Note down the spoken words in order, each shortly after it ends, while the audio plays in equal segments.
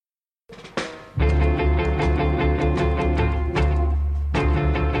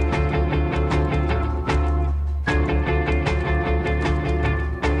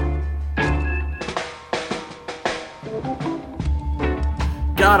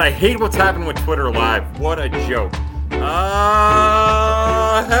God, I hate what's happening with Twitter Live. What a joke. Hello,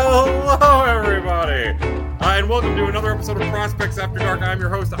 everybody. And welcome to another episode of Prospects After Dark. I'm your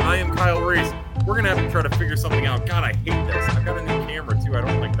host. I am Kyle Reese. We're going to have to try to figure something out. God, I hate this. I've got a new camera, too. I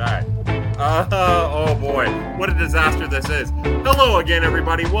don't like that. Oh, boy. What a disaster this is. Hello again,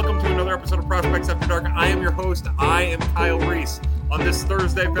 everybody. Welcome to another episode of Prospects After Dark. I am your host. I am Kyle Reese. On this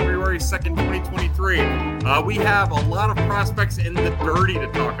Thursday, February 2nd, 2023, we have a lot of prospects in the dirty to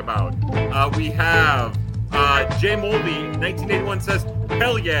talk about. We have Jay Moldy, 1981, says,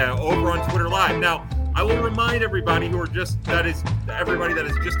 hell yeah, over on Twitter Live. Now, I will remind everybody everybody that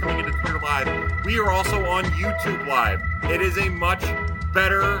is just coming into Twitter Live, we are also on YouTube Live. It is a much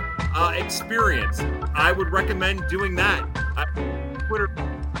better experience. I would recommend doing that. Twitter,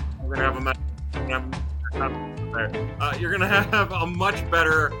 we're going to have you're going to have a much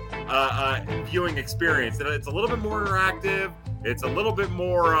better viewing experience. It's a little bit more interactive. It's a little bit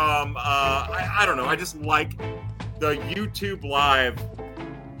more, I don't know. I just like the YouTube Live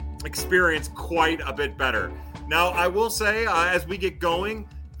experience quite a bit better. Now, I will say, as we get going,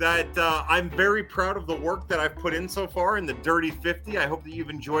 that I'm very proud of the work that I've put in so far in the Dirty 50. I hope that you've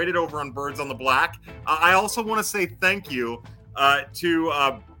enjoyed it over on Birds on the Black. I also want to say thank you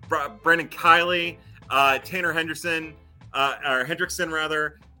to Brendan Kiley, Tanner Hendrickson,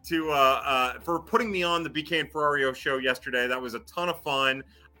 for putting me on the BK and Ferrario show yesterday. That was a ton of fun.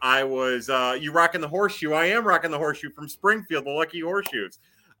 I was you rocking the horseshoe. I am rocking the horseshoe from Springfield, the Lucky Horseshoes.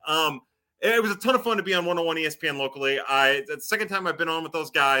 It was a ton of fun to be on 101 ESPN locally. It's the second time I've been on with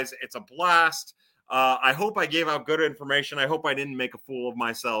those guys. It's a blast. I hope I gave out good information. I hope I didn't make a fool of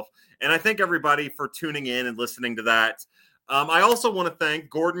myself. And I thank everybody for tuning in and listening to that. I also want to thank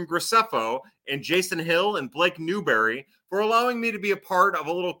Gordon Graceffo and Jason Hill and Blake Newberry for allowing me to be a part of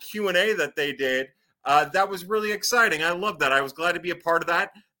a little Q&A that they did. That was really exciting. I love that. I was glad to be a part of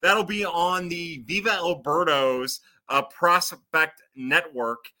that. That'll be on the Viva Alberto's Prospect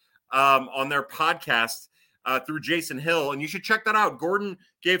Network on their podcast through Jason Hill. And you should check that out. Gordon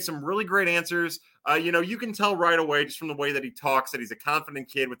gave some really great answers. You can tell right away just from the way that he talks that he's a confident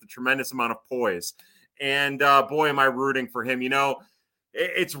kid with a tremendous amount of poise. And boy, am I rooting for him.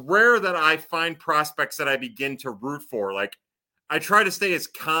 It's rare that I find prospects that I begin to root for. Like, I try to stay as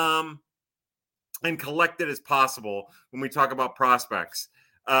calm and collected as possible when we talk about prospects.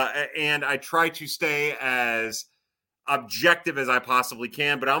 And I try to stay as objective as I possibly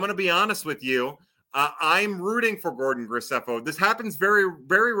can. But I'm going to be honest with you. I'm rooting for Gordon Graceffo. This happens very,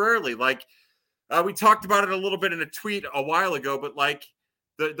 very rarely. Like, we talked about it a little bit in a tweet a while ago, but like,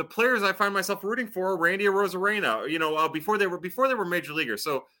 the players I find myself rooting for are Randy Arozarena, before they were major leaguers.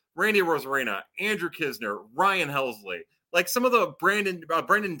 So Randy Arozarena, Andrew Knizner, Ryan Helsley, like some of the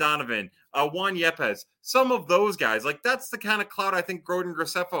Brendan Donovan, Juan Yepes, some of those guys, like that's the kind of clout I think Gordon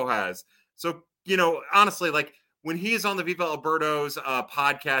Graceffo has. So, honestly, like when he is on the Viva Alberto's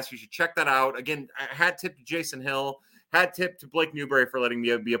podcast, you should check that out. Again, hat tip to Jason Hill, hat tip to Blake Newberry for letting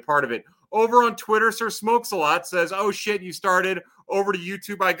me be a part of it. Over on Twitter, Sir Smokes a Lot says, "Oh shit, you started." Over to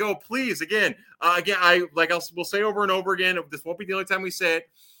YouTube I go. Please, again, we'll say over and over again. This won't be the only time we say it.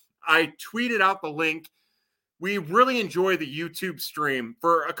 I tweeted out the link. We really enjoy the YouTube stream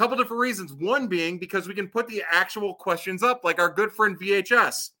for a couple different reasons. One being because we can put the actual questions up, like our good friend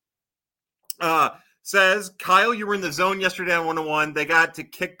VHS says, Kyle, you were in the zone yesterday on 101. They got to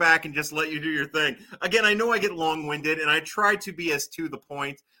kick back and just let you do your thing. Again, I know I get long-winded, and I try to be as to the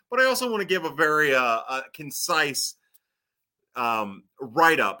point, but I also want to give a very concise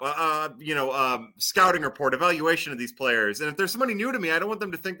write-up, scouting report, evaluation of these players. And if there's somebody new to me, I don't want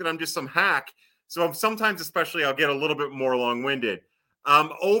them to think that I'm just some hack. So sometimes, especially, I'll get a little bit more long-winded.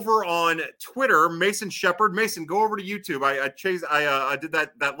 Over on Twitter, Mason Shepard. Mason, go over to YouTube. I did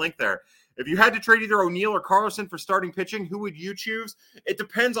that link there. If you had to trade either O'Neill or Carlson for starting pitching, who would you choose? It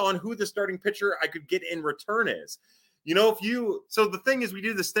depends on who the starting pitcher I could get in return is. So the thing is, we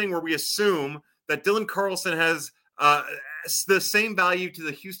do this thing where we assume that Dylan Carlson has the same value to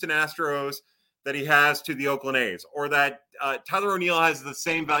the Houston Astros that he has to the Oakland A's, or that Tyler O'Neill has the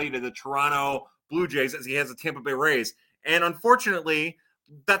same value to the Toronto Blue Jays as he has the Tampa Bay Rays. And unfortunately,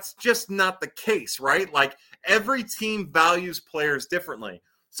 that's just not the case, right? Like, every team values players differently.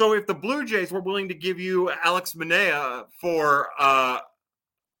 So if the Blue Jays were willing to give you Alex Manaea for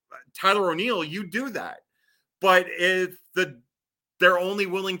Tyler O'Neill, you do that. But if they're only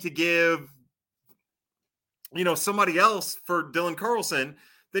willing to give somebody else for Dylan Carlson,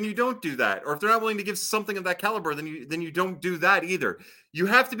 then you don't do that. Or if they're not willing to give something of that caliber, then you don't do that either. You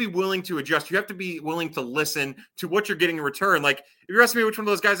have to be willing to adjust. You have to be willing to listen to what you're getting in return. Like, if you're asking me which one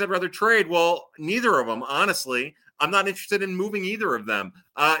of those guys I'd rather trade, well, neither of them, honestly. I'm not interested in moving either of them.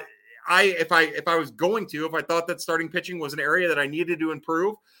 If I thought that starting pitching was an area that I needed to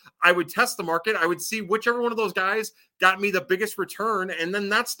improve, I would test the market. I would see whichever one of those guys got me the biggest return, and then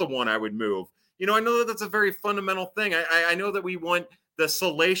that's the one I would move. I know that that's a very fundamental thing. I know that we want the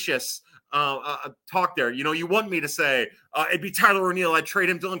salacious talk there. You want me to say it'd be Tyler O'Neill. I'd trade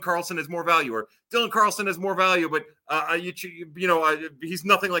him. Dylan Carlson has more value, or Dylan Carlson has more value, but he's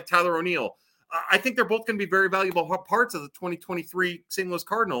nothing like Tyler O'Neill. I think they're both going to be very valuable parts of the 2023 St. Louis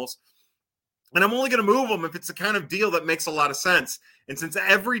Cardinals. And I'm only going to move them if it's the kind of deal that makes a lot of sense. And since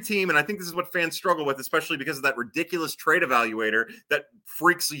every team, and I think this is what fans struggle with, especially because of that ridiculous trade evaluator that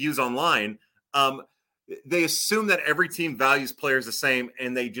freaks use online, they assume that every team values players the same,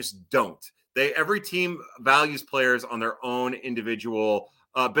 and they just don't. Every team values players on their own individual,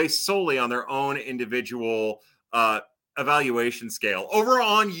 based solely on their own individual evaluation scale. Over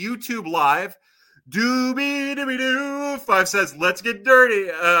on YouTube Live, Doobie-dooby-doo. 5 says, let's get dirty.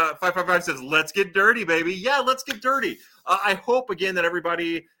 555 says, let's get dirty, baby. Yeah, let's get dirty. I hope, again, that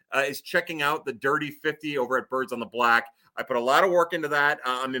everybody is checking out the Dirty 50 over at Birds on the Black. I put a lot of work into that.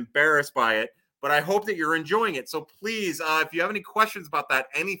 I'm embarrassed by it, but I hope that you're enjoying it. So please, if you have any questions about that,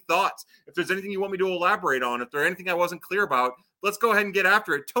 any thoughts, if there's anything you want me to elaborate on, if there's anything I wasn't clear about, let's go ahead and get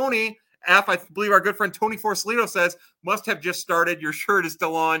after it. Tony F., I believe our good friend Tony Forcelito says, must have just started. Your shirt is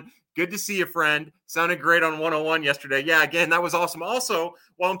still on. Good to see you, friend. Sounded great on 101 yesterday. Yeah, again, that was awesome. Also,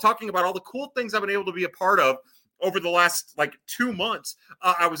 while I'm talking about all the cool things I've been able to be a part of over the last 2 months,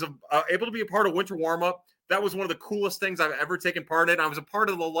 I was able to be a part of Winter Warm-Up. That was one of the coolest things I've ever taken part in. I was a part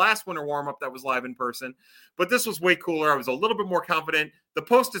of the last Winter Warm-Up that was live in person, but this was way cooler. I was a little bit more confident. The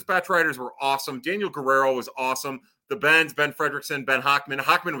Post-Dispatch writers were awesome. Daniel Guerrero was awesome. The Ben Fredrickson, Ben Hockman.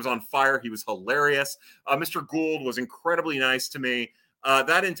 Hockman was on fire. He was hilarious. Mr. Gould was incredibly nice to me.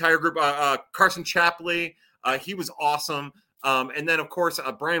 That entire group, Carson Chapley, he was awesome. And then, of course,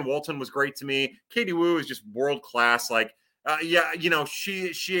 Brian Walton was great to me. Katie Wu is just world class.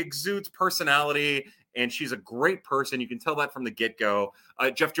 She exudes personality, and she's a great person. You can tell that from the get-go.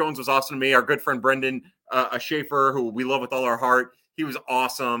 Jeff Jones was awesome to me. Our good friend Brendan Schaefer, who we love with all our heart, he was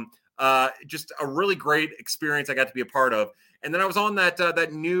awesome. Just a really great experience I got to be a part of. And then I was on that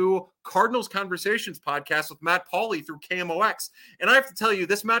new Cardinals Conversations podcast with Matt Pauley through KMOX. And I have to tell you,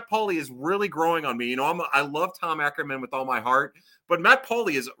 this Matt Pauley is really growing on me. I love Tom Ackerman with all my heart, but Matt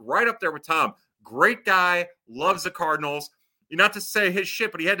Pauley is right up there with Tom. Great guy, loves the Cardinals. Not to say his shit,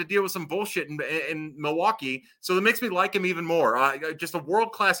 but he had to deal with some bullshit in Milwaukee. So that makes me like him even more. Just a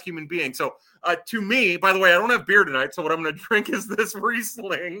world-class human being. So to me, by the way, I don't have beer tonight. So what I'm going to drink is this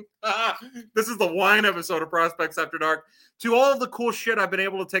Riesling. This is the wine episode of Prospects After Dark. To all of the cool shit I've been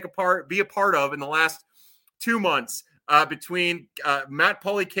able to be a part of in the last 2 months, between Matt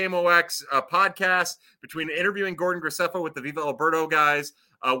Pauley KMOX podcast, between interviewing Gordon Graceffo with the Viva Alberto guys,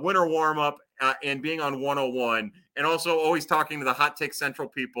 Winter Warm-Up, and being on 101, and also always talking to the Hot Take Central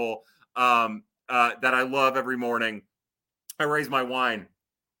people that I love every morning. I raise my wine.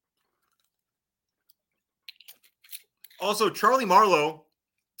 Also, Charlie Marlowe,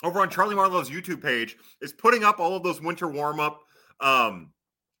 over on Charlie Marlowe's YouTube page, is putting up all of those Winter Warm-Up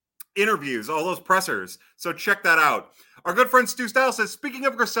interviews, all those pressers. So check that out. Our good friend Stu Style says, speaking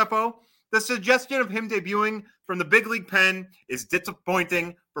of Graceffo, the suggestion of him debuting from the big league pen is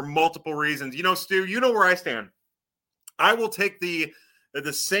disappointing for multiple reasons. Stu, you know where I stand. I will take the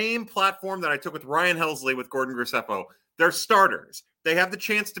same platform that I took with Ryan Helsley with Gordon Graceffo. They're starters. They have the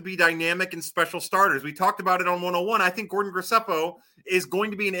chance to be dynamic and special starters. We talked about it on 101. I think Gordon Graceffo is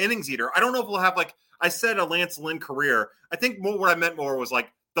going to be an innings eater. I don't know if we'll have, I said, a Lance Lynn career. I think what I meant more was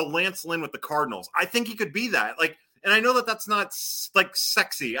the Lance Lynn with the Cardinals. I think he could be that. And I know that that's not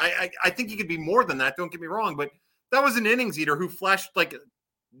sexy. I think he could be more than that. Don't get me wrong, but that was an innings eater who flashed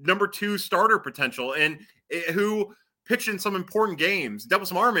number 2 starter potential and who pitched in some important games, dealt with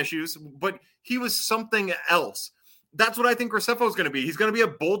some arm issues, but he was something else. That's what I think Graceffo is going to be. He's going to be a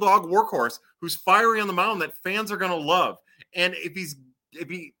bulldog workhorse who's fiery on the mound that fans are going to love. And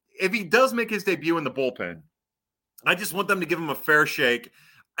if he does make his debut in the bullpen, I just want them to give him a fair shake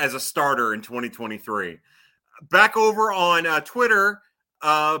as a starter in 2023. Back over on Twitter,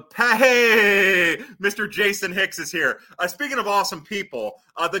 hey, Mr. Jason Hicks is here. Speaking of awesome people,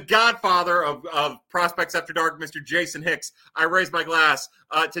 the godfather of Prospects After Dark, Mr. Jason Hicks. I raise my glass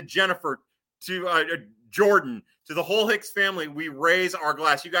to Jennifer, to Jordan, to the whole Hicks family. We raise our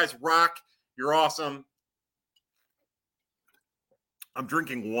glass. You guys rock. You're awesome. I'm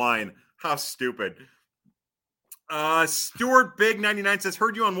drinking wine. How stupid. Stuart Big 99 says,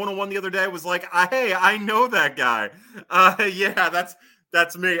 heard you on 101 the other day. Was like, hey, I know that guy. Yeah,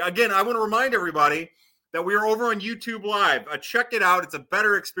 that's me. Again, I want to remind everybody that we are over on YouTube Live. Check it out. It's a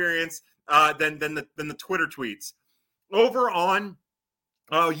better experience than the Twitter tweets. Over on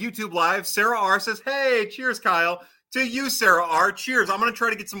YouTube Live, Sarah R says, "Hey, cheers, Kyle." To you, Sarah R. Cheers. I'm going to try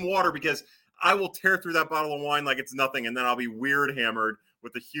to get some water because I will tear through that bottle of wine like it's nothing, and then I'll be weird hammered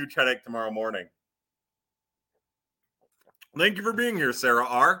with a huge headache tomorrow morning. Thank you for being here, Sarah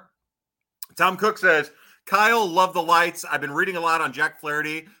R. Tom Cook says, "Kyle, love the lights. I've been reading a lot on Jack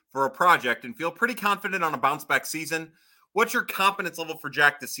Flaherty for a project and feel pretty confident on a bounce back season. What's your confidence level for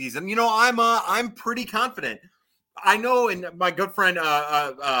Jack this season?" You know, I'm pretty confident. I know, and my good friend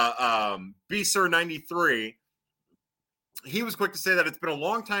B-Sir93, he was quick to say that it's been a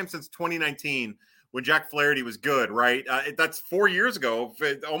long time since 2019 when Jack Flaherty was good, right? That's 4 years ago,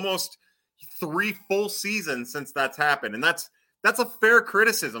 almost 3 full seasons since that's happened. And that's a fair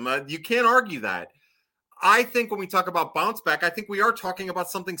criticism. You can't argue that. I think when we talk about bounce back, I think we are talking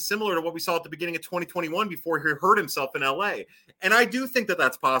about something similar to what we saw at the beginning of 2021 before he hurt himself in LA. And I do think that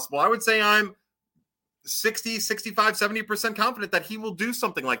that's possible. I would say I'm 60, 65, 70% confident that he will do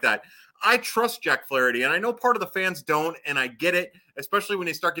something like that. I trust Jack Flaherty, and I know part of the fans don't, and I get it, especially when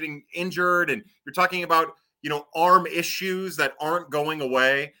they start getting injured and you're talking about, arm issues that aren't going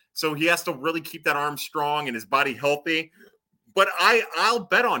away. So he has to really keep that arm strong and his body healthy. But I'll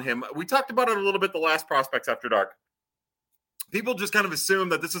bet on him. We talked about it a little bit the last Prospects After Dark. People just kind of assume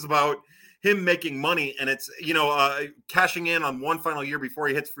that this is about him making money and it's, cashing in on one final year before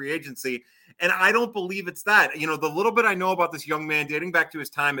he hits free agency. And I don't believe it's that. The little bit I know about this young man dating back to his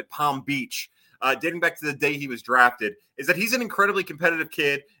time at Palm Beach, dating back to the day he was drafted, is that he's an incredibly competitive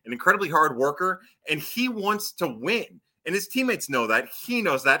kid, an incredibly hard worker, and he wants to win. And his teammates know that. He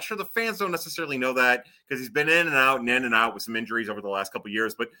knows that. Sure, the fans don't necessarily know that because he's been in and out with some injuries over the last couple of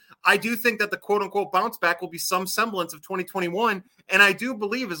years. But I do think that the quote-unquote bounce back will be some semblance of 2021. And I do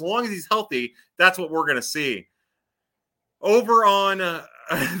believe as long as he's healthy, that's what we're going to see. Over on,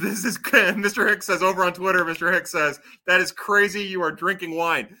 this is Mr. Hicks says over on Twitter, Mr. Hicks says, "That is crazy. You are drinking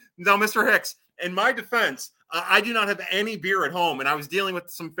wine." Now, Mr. Hicks, in my defense, I do not have any beer at home. And I was dealing with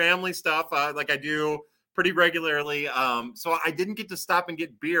some family stuff like I do pretty regularly. So I didn't get to stop and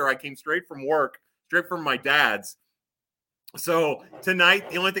get beer. I came straight from work, straight from my dad's. So tonight,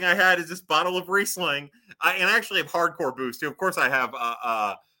 the only thing I had is this bottle of Riesling. And I actually have hardcore booze too. Of course, I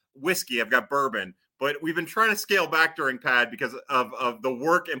have whiskey. I've got bourbon. But we've been trying to scale back during PAD because of the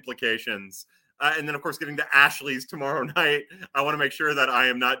work implications. And then, of course, getting to Ashley's tomorrow night, I want to make sure that I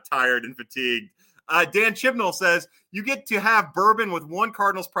am not tired and fatigued. Dan Chibnall says, "You get to have bourbon with one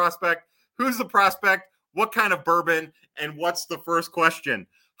Cardinals prospect. Who's the prospect? What kind of bourbon? And what's the first question?"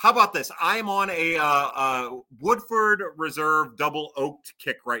 How about this? I am on a Woodford Reserve double oaked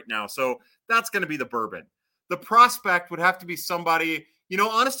kick right now. So that's going to be the bourbon. The prospect would have to be somebody,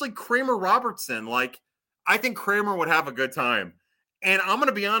 honestly, Kramer Robertson. I think Kramer would have a good time. And I'm going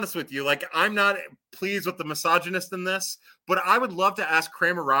to be honest with you. I'm not pleased with the misogynist in this, but I would love to ask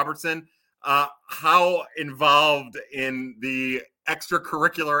Kramer Robertson how involved in the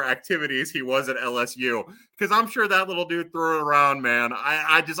extracurricular activities he was at LSU, because I'm sure that little dude threw it around, man.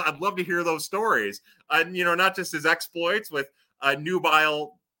 I'd love to hear those stories. Not just his exploits with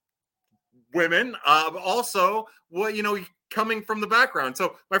nubile women, also what coming from the background.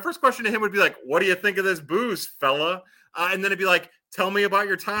 So my first question to him would be like, "What do you think of this booze, fella?" And then it'd be like, "Tell me about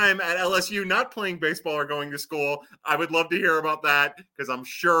your time at LSU, not playing baseball or going to school." I would love to hear about that because I'm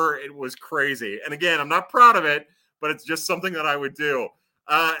sure it was crazy. And again, I'm not proud of it, but it's just something that I would do.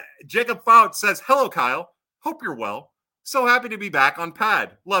 Jacob Fout says, "Hello, Kyle. Hope you're well. So happy to be back on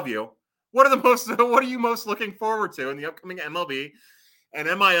PAD. Love you. What are you most looking forward to in the upcoming MLB and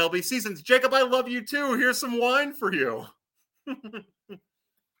MILB seasons?" Jacob, I love you too. Here's some wine for you.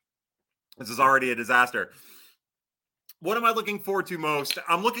 This is already a disaster. What am I looking forward to most?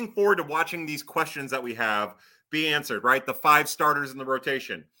 I'm looking forward to watching these questions that we have be answered, right? The 5 starters in the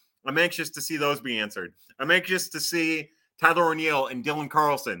rotation. I'm anxious to see those be answered. I'm anxious to see Tyler O'Neill and Dylan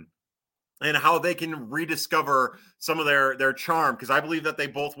Carlson and how they can rediscover some of their charm, because I believe that they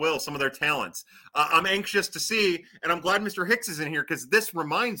both will, some of their talents. I'm anxious to see, and I'm glad Mr. Hicks is in here because this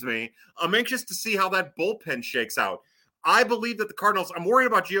reminds me, I'm anxious to see how that bullpen shakes out. I believe that the Cardinals, I'm worried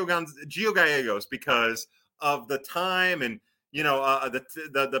about Gio Gallegos because of the time and,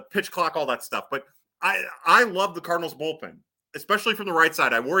 the pitch clock, all that stuff. But I love the Cardinals bullpen, especially from the right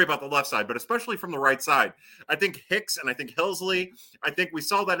side. I worry about the left side, but especially from the right side. I think Hicks and I think Helsley, I think we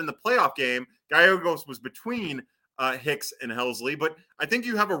saw that in the playoff game. Gallegos was between Hicks and Helsley, but I think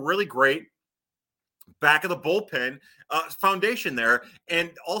you have a really great back of the bullpen foundation there.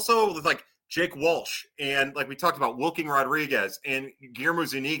 And also with Jake Walsh, and like we talked about, Wilking Rodriguez and Guillermo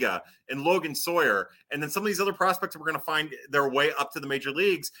Zuniga and Logan Sawyer, and then some of these other prospects we're going to find their way up to the major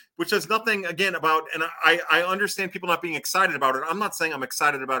leagues, which has nothing, again, about, and I understand people not being excited about it. I'm not saying I'm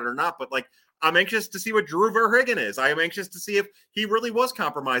excited about it or not, but like, I'm anxious to see what Drew Verhagen is. I am anxious to see if he really was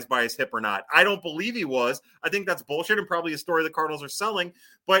compromised by his hip or not. I don't believe he was. I think that's bullshit and probably a story the Cardinals are selling,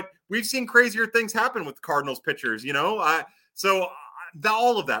 but we've seen crazier things happen with Cardinals pitchers,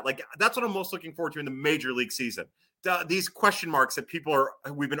 all of that, like, that's what I'm most looking forward to in the major league season. These question marks that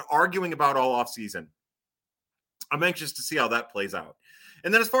we've been arguing about all offseason. I'm anxious to see how that plays out.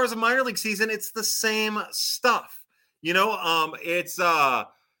 And then as far as the minor league season, it's the same stuff. It's the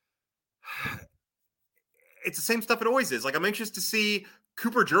same stuff it always is. Like, I'm anxious to see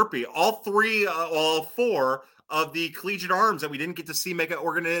Cooper Jerpy, all four of the collegiate arms that we didn't get to see make an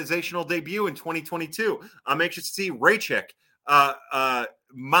organizational debut in 2022. I'm anxious to see Raychick,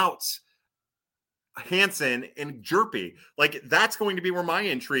 Mounts, Hansen, and Jerpy. Like, that's going to be where my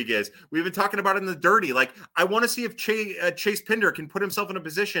intrigue is. We've been talking about it in the dirty. Like, I want to see if Chase Pinder can put himself in a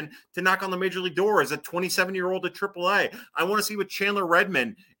position to knock on the major league door as a 27-year-old at AAA. I want to see what Chandler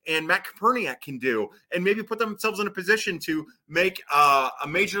Redmond and Matt Koperniak can do, and maybe put themselves in a position to make a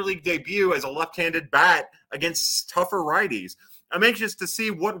major league debut as a left-handed bat against tougher righties. I'm anxious to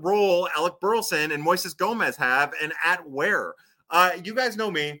see what role Alec Burleson and Moises Gomez have and at where. You guys know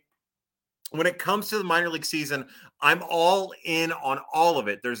me. When it comes to the minor league season, I'm all in on all of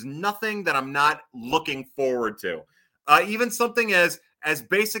it. There's nothing that I'm not looking forward to. Even something as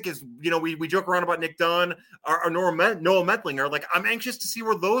basic as, we joke around about Nick Dunn or Noah Metlinger. Like, I'm anxious to see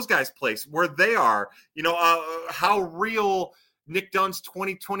where those guys place, where they are, how real Nick Dunn's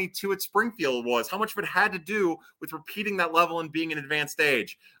 2022 at Springfield was, how much of it had to do with repeating that level and being an advanced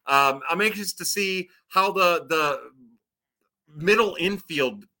age. I'm anxious to see how the middle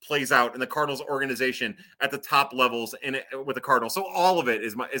infield plays out in the Cardinals organization at the top levels with the Cardinals. So all of it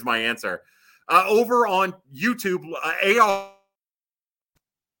is my answer. Over on YouTube, AR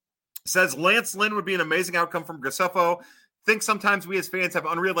says Lance Lynn would be an amazing outcome from Graceffo. Think sometimes we as fans have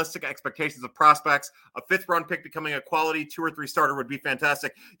unrealistic expectations of prospects. A 5th-round pick becoming a quality 2 or 3 starter would be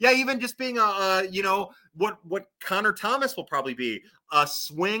fantastic. Yeah, even just being what Connor Thomas will probably be, a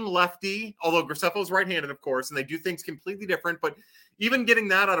swing lefty, although Graceffo's right-handed, of course, and they do things completely different. But even getting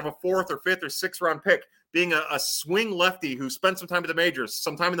that out of a 4th or 5th or 6th-round pick, being a swing lefty who spent some time at the majors,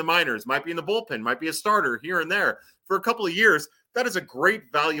 some time in the minors, might be in the bullpen, might be a starter here and there for a couple of years, that is a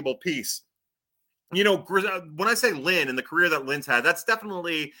great, valuable piece. When I say Lynn and the career that Lynn's had, that's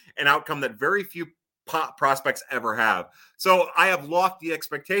definitely an outcome that very few prospects ever have. So I have lofty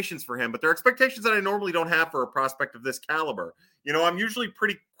expectations for him, but they're expectations that I normally don't have for a prospect of this caliber. I'm usually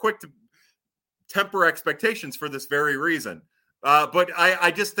pretty quick to temper expectations for this very reason. But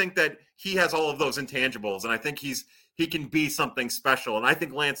I just think that he has all of those intangibles, and I think he can be something special. And I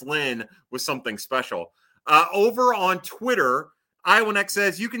think Lance Lynn was something special. Over on Twitter, Iowanex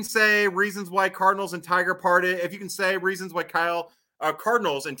says, you can say reasons why Cardinals and Tiger parted. If you can say reasons why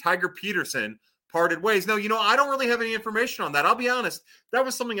Cardinals and Tiger Peterson parted ways. No, I don't really have any information on that. I'll be honest. That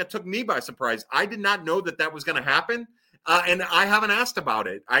was something that took me by surprise. I did not know that was going to happen. And I haven't asked about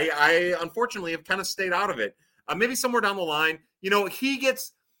it. I unfortunately have kind of stayed out of it. Maybe somewhere down the line, he moved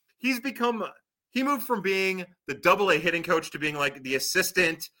from being the AA hitting coach to being like the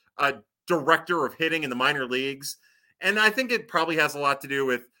assistant director of hitting in the minor leagues. And I think it probably has a lot to do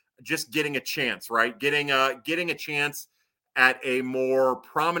with just getting a chance, right? Getting a chance at a more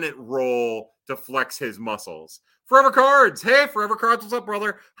prominent role to flex his muscles. Forever Cards. Hey, Forever Cards, what's up,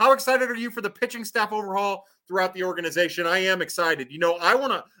 brother? How excited are you for the pitching staff overhaul throughout the organization? I am excited. I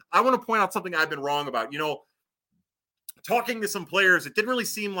want to point out something I've been wrong about. Talking to some players, it didn't really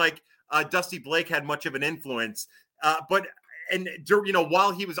seem like Dusty Blake had much of an influence. But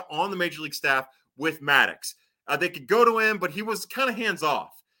while he was on the major league staff with Maddox, they could go to him, but he was kind of hands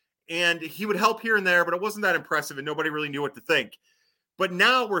off. And he would help here and there, but it wasn't that impressive, and nobody really knew what to think. But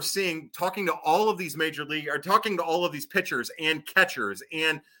now we're talking to all of these pitchers and catchers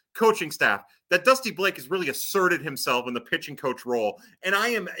and coaching staff, that Dusty Blake has really asserted himself in the pitching coach role. And I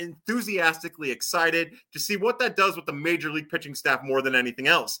am enthusiastically excited to see what that does with the major league pitching staff more than anything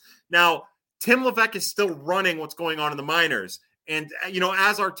else. Now, Tim Levesque is still running what's going on in the minors. And,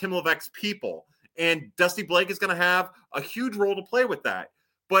 as are Tim Levesque's people. And Dusty Blake is going to have a huge role to play with that.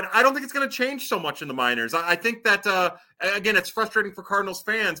 But I don't think it's going to change so much in the minors. I think that, again, it's frustrating for Cardinals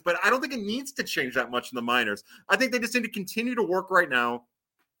fans, but I don't think it needs to change that much in the minors. I think they just need to continue to work right now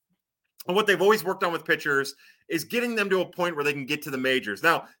And what they've always worked on with pitchers is getting them to a point where they can get to the majors.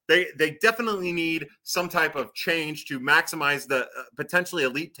 Now, they definitely need some type of change to maximize the potentially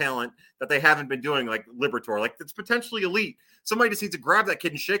elite talent that they haven't been doing, like Liberatore. Like, it's potentially elite. Somebody just needs to grab that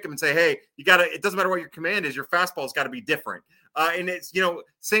kid and shake him and say, hey, you got to, it doesn't matter what your command is, your fastball's got to be different. And it's,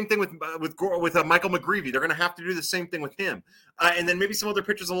 same thing with Michael McGreevy. They're going to have to do the same thing with him. And then maybe some other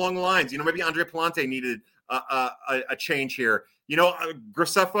pitchers along the lines. Maybe Andre Palante needed a change here.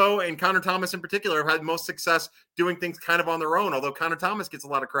 Graceffo and Connor Thomas in particular have had most success doing things kind of on their own, although Connor Thomas gets a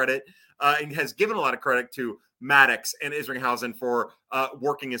lot of credit and has given a lot of credit to Maddox and Isringhausen for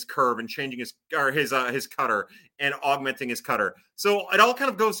working his curve and changing his cutter and augmenting his cutter. So it all kind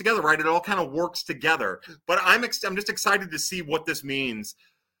of goes together, right? It all kind of works together. But I'm just excited to see what this means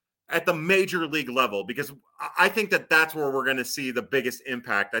at the major league level, because I think that's where we're going to see the biggest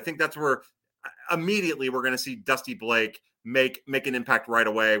impact. I think that's where immediately we're going to see Dusty Blake make an impact right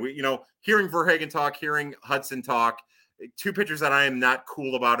away. Hearing Verhagen talk, hearing Hudson talk, two pitchers that I am not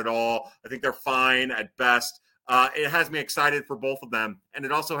cool about at all. I think they're fine at best. It has me excited for both of them, and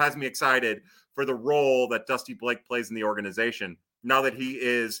it also has me excited for the role that Dusty Blake plays in the organization now that he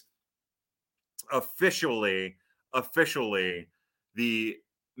is officially the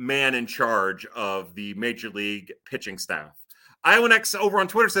man in charge of the major league pitching staff. IoNX over on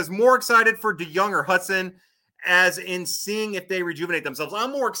Twitter says, more excited for DeYoung or Hudson, as in seeing if they rejuvenate themselves.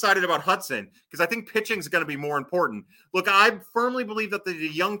 I'm more excited about Hudson because I think pitching is going to be more important. Look, I firmly believe that the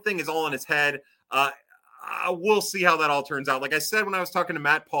DeYoung thing is all in his head. We'll see how that all turns out. Like I said when I was talking to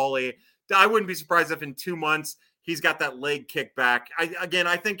Matt Pauley, I wouldn't be surprised if in 2 months he's got that leg kick back.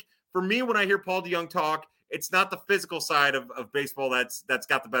 I think for me, when I hear Paul DeYoung talk, it's not the physical side of baseball that's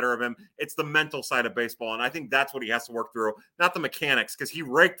got the better of him. It's the mental side of baseball. And I think that's what he has to work through, not the mechanics, because he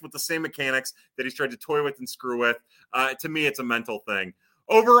raked with the same mechanics that he's tried to toy with and screw with. To me, it's a mental thing.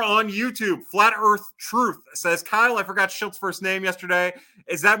 Over on YouTube, Flat Earth Truth says, Kyle, I forgot Schiltz's first name yesterday.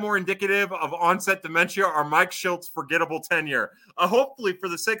 Is that more indicative of onset dementia or Mike Shiltz's forgettable tenure? Hopefully, for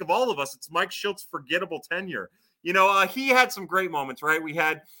the sake of all of us, it's Mike Shiltz's forgettable tenure. He had some great moments, right? We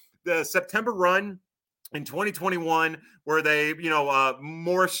had the September run in 2021, where they,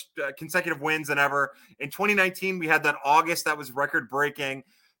 more consecutive wins than ever. In 2019, we had that August that was record-breaking.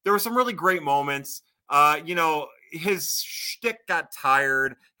 There were some really great moments. His shtick got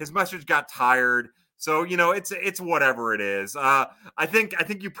tired. His message got tired. So, it's whatever it is. I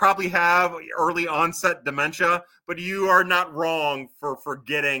think you probably have early onset dementia, but you are not wrong for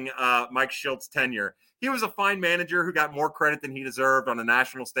forgetting Mike Shiltz's tenure. He was a fine manager who got more credit than he deserved on the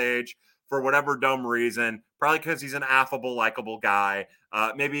national stage for whatever dumb reason, probably because he's an affable, likable guy,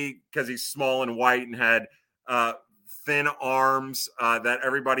 maybe because he's small and white and had thin arms that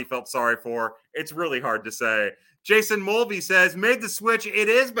everybody felt sorry for. It's really hard to say. Jason Mulvey says, made the switch. It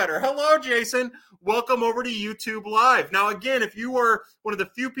is better. Hello, Jason. Welcome over to YouTube Live. Now, again, if you are one of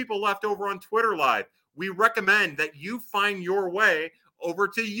the few people left over on Twitter Live, we recommend that you find your way over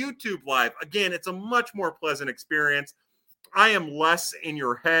to YouTube Live. Again, it's a much more pleasant experience. I am less in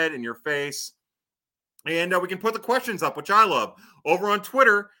your head, in your face. And we can put the questions up, which I love. Over on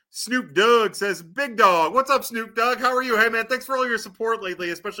Twitter, Snoop Dogg says, Big Dog. What's up, Snoop Dogg? How are you? Hey, man, thanks for all your support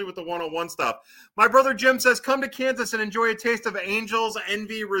lately, especially with the one-on-one stuff. My brother Jim says, come to Kansas and enjoy a taste of Angels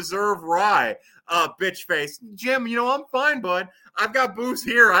Envy Reserve Rye. Bitch face. Jim, I'm fine, bud. I've got booze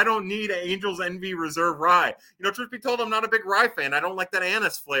here. I don't need Angels Envy Reserve Rye. Truth be told, I'm not a big rye fan. I don't like that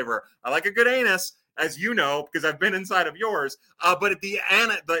anise flavor. I like a good anise, as you know, because I've been inside of yours. But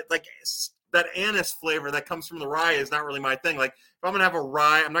that anise flavor that comes from the rye is not really my thing. Like, if I'm going to have a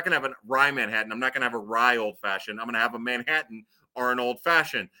rye, I'm not going to have a rye Manhattan. I'm not going to have a rye old-fashioned. I'm going to have a Manhattan or an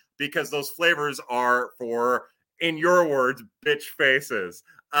old-fashioned, because those flavors are for, in your words, bitch faces.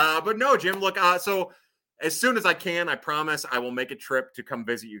 But no, Jim, look, so as soon as I can, I promise I will make a trip to come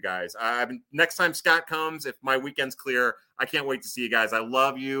visit you guys. Next time Scott comes, if my weekend's clear, I can't wait to see you guys. I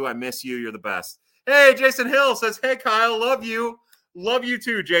love you. I miss you. You're the best. Hey, Jason Hill says, hey, Kyle, love you. Love you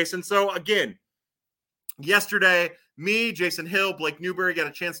too, Jason. So again, yesterday, me, Jason Hill, Blake Newberry got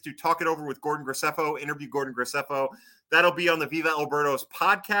a chance to talk it over with Gordon Graceffo, interview Gordon Graceffo. That'll be on the Viva Alberto's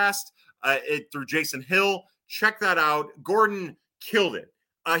podcast through Jason Hill. Check that out. Gordon killed it.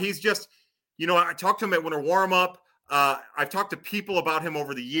 He's just, I talked to him at Winter Warm-Up. I've talked to people about him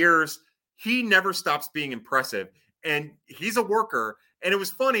over the years. He never stops being impressive, and he's a worker. And it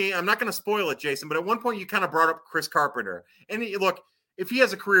was funny. I'm not going to spoil it, Jason, but at one point you kind of brought up Chris Carpenter. And look, if he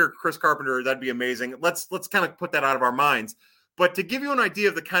has a career, Chris Carpenter, that'd be amazing. Let's kind of put that out of our minds. But to give you an idea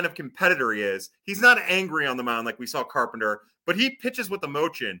of the kind of competitor he is, he's not angry on the mound like we saw Carpenter, but he pitches with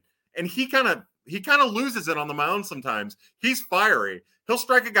emotion. And he kind of he kind of loses it on the mound sometimes. He's fiery. He'll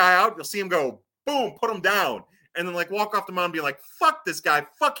strike a guy out. You'll see him go, boom, put him down. And then like walk off the mound and be like, fuck this guy.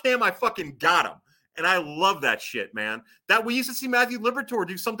 Fuck him. I fucking got him. And I love that shit, man. That we used to see Matthew Liberatore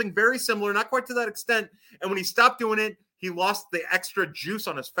do something very similar, not quite to that extent. And when he stopped doing it, he lost the extra juice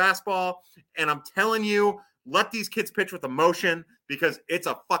on his fastball. And I'm telling you, let these kids pitch with emotion because it's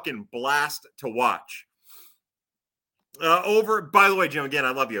a fucking blast to watch. By the way, Jim, again,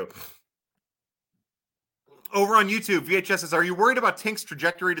 I love you. Over on YouTube, VHS says, are you worried about Tink's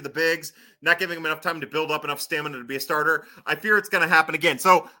trajectory to the bigs, not giving him enough time to build up enough stamina to be a starter? I fear it's going to happen again.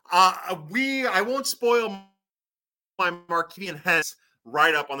 So I won't spoil my Markevian Hess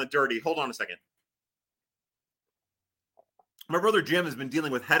write-up on the dirty. Hold on a second. My brother Jim has been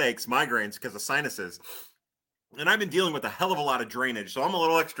dealing with headaches, migraines because of sinuses. And I've been dealing with a hell of a lot of drainage. So I'm a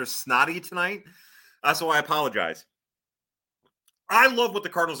little extra snotty tonight. So I apologize. I love what the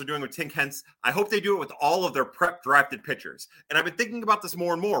Cardinals are doing with Tink Hence. I hope they do it with all of their prep drafted pitchers. And I've been thinking about this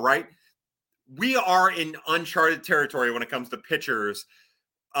more and more, right? We are in uncharted territory when it comes to pitchers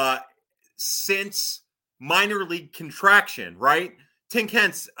since minor league contraction, right? Tink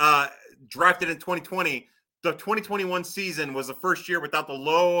Hence drafted in 2020. The 2021 season was the first year without the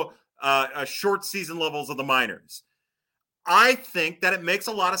low short season levels of the minors. I think that it makes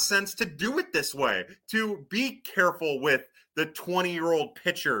a lot of sense to do it this way, to be careful with the 20-year-old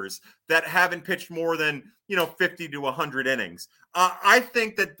pitchers that haven't pitched more than, 50 to 100 innings. I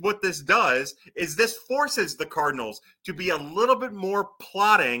think that what this does is this forces the Cardinals to be a little bit more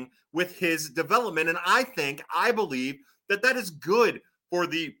plotting with his development. And I believe that is good for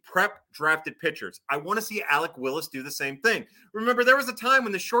the prep drafted pitchers. I want to see Alec Willis do the same thing. Remember, there was a time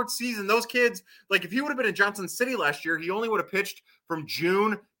when the short season, those kids, like if he would have been in Johnson City last year, he only would have pitched from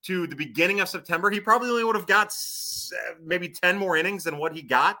June to the beginning of September. He probably only would have got maybe 10 more innings than what he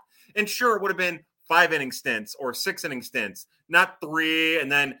got. And sure, it would have been 5-inning stints or 6-inning stints, not 3. And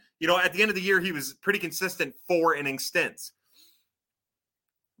then, at the end of the year, he was pretty consistent 4-inning stints.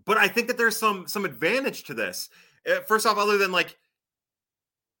 But I think that there's some advantage to this. First off, other than like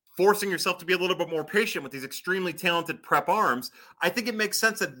forcing yourself to be a little bit more patient with these extremely talented prep arms, I think it makes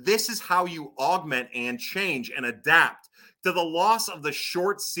sense that this is how you augment and change and adapt to the loss of the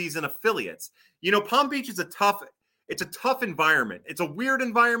short season affiliates. Palm Beach is a tough environment. It's a weird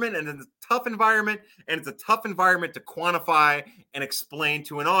environment and it's a tough environment, and it's a tough environment to quantify and explain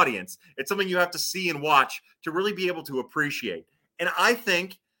to an audience. It's something you have to see and watch to really be able to appreciate. And I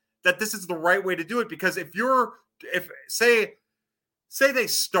think that this is the right way to do it, because if say they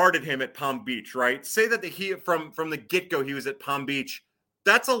started him at Palm Beach, right? Say that from the get-go he was at Palm Beach.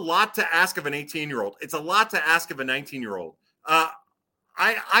 That's a lot to ask of an 18-year-old. It's a lot to ask of a 19-year-old. I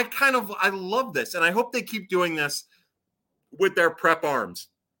love this, and I hope they keep doing this with their prep arms.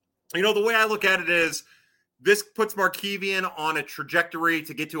 The way I look at it is this puts Markevian on a trajectory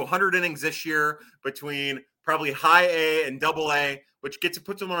to get to 100 innings this year between probably high A and double A, which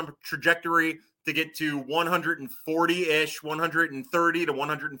puts him on a trajectory to get to 140-ish, 130 to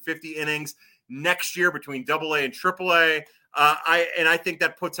 150 innings next year between double A and triple A. I think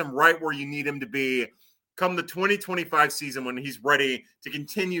that puts him right where you need him to be come the 2025 season when he's ready to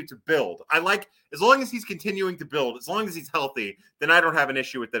continue to build. As long as he's continuing to build, as long as he's healthy, then I don't have an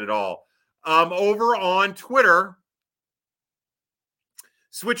issue with it at all. Over on Twitter,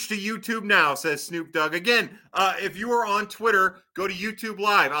 switch to YouTube now, says Snoop Dogg. Again, if you are on Twitter, go to YouTube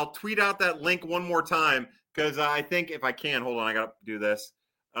Live. I'll tweet out that link one more time because I think if I can, hold on, I got to do this.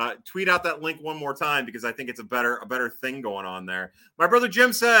 Tweet out that link one more time because I think it's a better thing going on there. My brother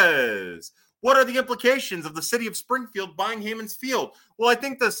Jim says, what are the implications of the city of Springfield buying Hammons Field? Well, I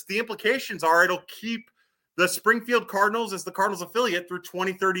think the implications are it'll keep the Springfield Cardinals as the Cardinals affiliate through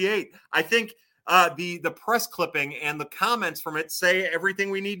 2038. I think the press clipping and the comments from it say everything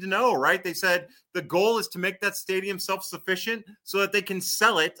we need to know, right? They said the goal is to make that stadium self-sufficient so that they can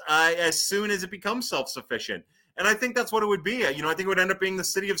sell it as soon as it becomes self-sufficient. And I think that's what it would be. I think it would end up being the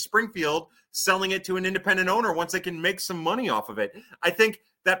city of Springfield selling it to an independent owner once they can make some money off of it. I think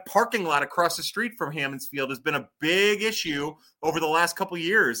that parking lot across the street from Hammons Field has been a big issue over the last couple of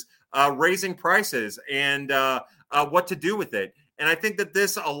years, raising prices and what to do with it. And I think that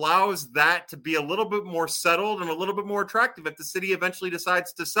this allows that to be a little bit more settled and a little bit more attractive if the city eventually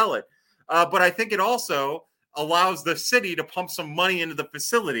decides to sell it. But I think it also allows the city to pump some money into the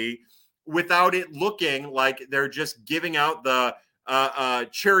facility without it looking like they're just giving out the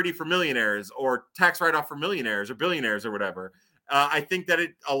charity for millionaires or tax write-off for millionaires or billionaires or whatever. I think that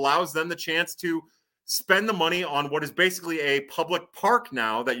it allows them the chance to spend the money on what is basically a public park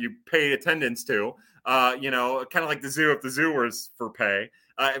now that you pay attendance to, kind of like the zoo if the zoo was for pay.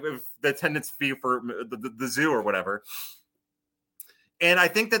 the attendance fee for the zoo or whatever. And I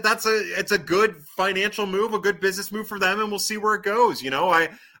think that it's a good financial move, a good business move for them, and we'll see where it goes.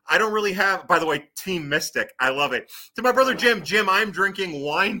 I don't really have, by the way, Team Mystic. I love it. To my brother Jim, I'm drinking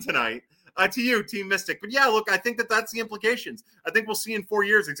wine tonight. To you, Team Mystic. But yeah, look, I think that's the implications. I think we'll see in 4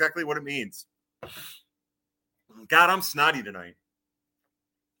 years exactly what it means. God, I'm snotty tonight.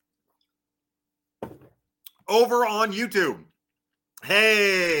 Over on YouTube.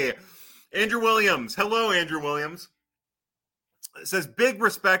 Hey, Andrew Williams. Hello, Andrew Williams. It says, big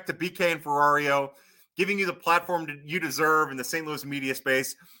respect to BK and Ferrario, giving you the platform you deserve in the St. Louis media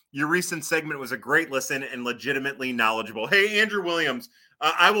space. Your recent segment was a great listen and legitimately knowledgeable. Hey, Andrew Williams,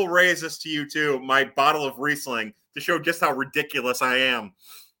 I will raise this to you too, my bottle of Riesling, to show just how ridiculous I am.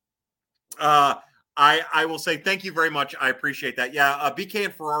 I will say thank you very much. I appreciate that. Yeah, BK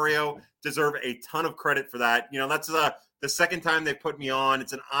and Ferrario deserve a ton of credit for that. That's the second time they put me on.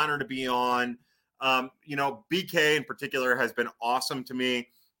 It's an honor to be on. BK in particular has been awesome to me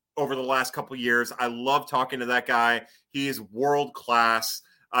over the last couple of years. I love talking to that guy. He is world class,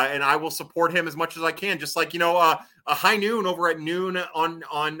 and I will support him as much as I can. Just like a High Noon over at noon on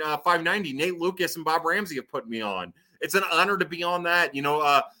 590. Nate Lucas and Bob Ramsey have put me on. It's an honor to be on that.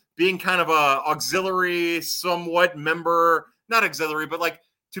 Being kind of a auxiliary, somewhat member, not auxiliary, but like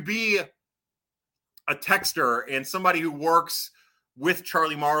to be a texter and somebody who works with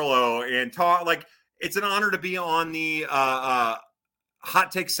Charlie Marlowe and talk, like it's an honor to be on the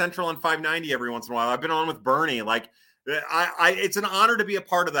Hot Take Central on 590 every once in a while. I've been on with Bernie. Like it's an honor to be a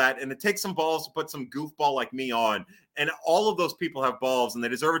part of that. And it takes some balls to put some goofball like me on. And all of those people have balls and they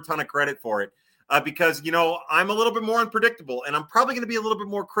deserve a ton of credit for it. Because, I'm a little bit more unpredictable and I'm probably going to be a little bit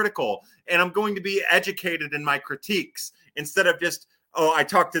more critical and I'm going to be educated in my critiques instead of just, I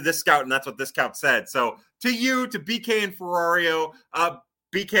talked to this scout and that's what this scout said. So to you, to BK and Ferrario,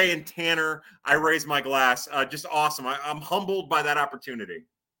 BK and Tanner, I raise my glass. Just awesome. I'm humbled by that opportunity.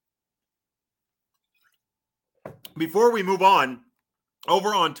 Before we move on,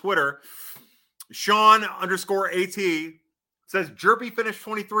 over on Twitter, Sean_AT says, Jerpy finished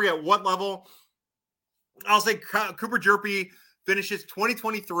 23 at what level? I'll say Cooper Jerpy finishes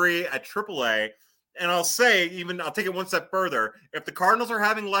 2023 at AAA. And I'll say, I'll take it one step further. If the Cardinals are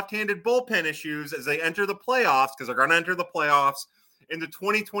having left-handed bullpen issues as they enter the playoffs, because they're going to enter the playoffs in the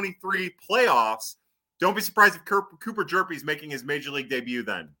 2023 playoffs, don't be surprised if Cooper Jerpy is making his major league debut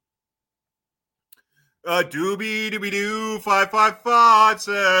then. Doobie-doobie-doo 555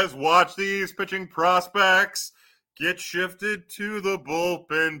 says, watch these pitching prospects get shifted to the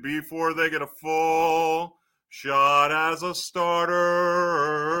bullpen before they get a full shot as a starter.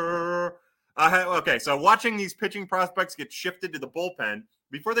 Okay, so watching these pitching prospects get shifted to the bullpen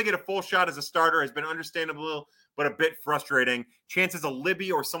before they get a full shot as a starter has been understandable, but a bit frustrating. Chances of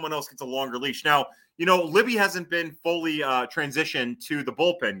Libby or someone else gets a longer leash. Now, Libby hasn't been fully transitioned to the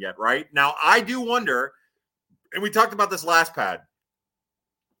bullpen yet, right? Now, I do wonder, and we talked about this last pad,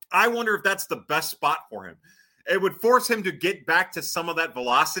 I wonder if that's the best spot for him. It would force him to get back to some of that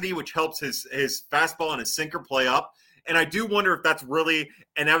velocity, which helps his fastball and his sinker play up. And I do wonder if that's really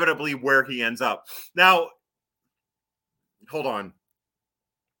inevitably where he ends up. Now, hold on.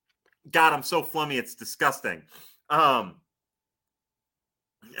 God, I'm so flummy. It's disgusting. So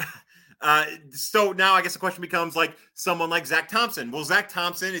now I guess the question becomes like someone like Zach Thompson. Well, Zach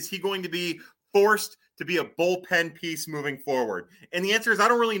Thompson, is he going to be forced to be a bullpen piece moving forward? And the answer is I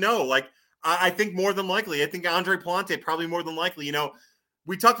don't really know. Like, I think more than likely. I think Andre Palante probably more than likely.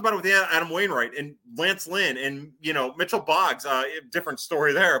 We talked about it with Adam Wainwright and Lance Lynn and, Mitchell Boggs. Different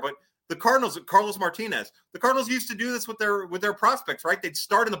story there. But the Cardinals, Carlos Martinez, the Cardinals used to do this with their prospects, right? They'd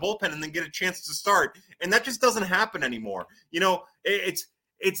start in the bullpen and then get a chance to start. And that just doesn't happen anymore. It's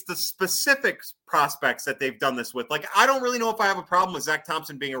the specific prospects that they've done this with. Like, I don't really know if I have a problem with Zach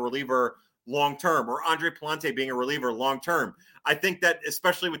Thompson being a reliever long-term or Andre Palante being a reliever long-term. I think that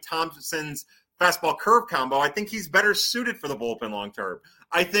especially with Thompson's fastball curve combo, I think he's better suited for the bullpen long-term.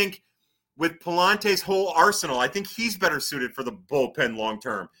 I think with Palante's whole arsenal, I think he's better suited for the bullpen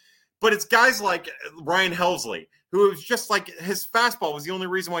long-term. But it's guys like Ryan Helsley, who was just like his fastball was the only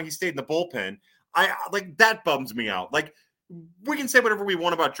reason why he stayed in the bullpen. That bums me out. Like, we can say whatever we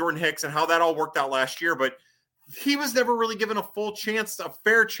want about Jordan Hicks and how that all worked out last year, but he was never really given a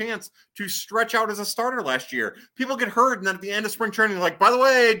fair chance to stretch out as a starter last year. People get hurt, and then at the end of spring training, like, by the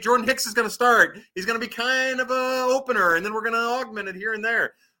way, Jordan Hicks is going to start. He's going to be kind of a opener, and then we're going to augment it here and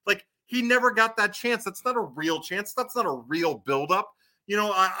there. Like, he never got that chance. That's not a real chance. That's not a real buildup.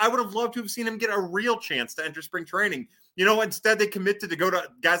 I would have loved to have seen him get a real chance to enter spring training. Instead they committed to go to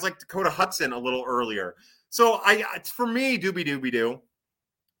guys like Dakota Hudson a little earlier. So for me, doobie-doobie-doo,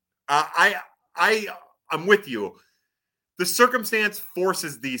 I'm with you. The circumstance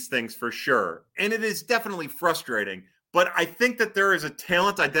forces these things for sure, and it is definitely frustrating. But I think that there is a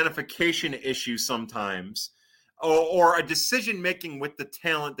talent identification issue sometimes, or a decision making with the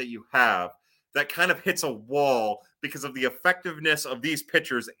talent that you have that kind of hits a wall because of the effectiveness of these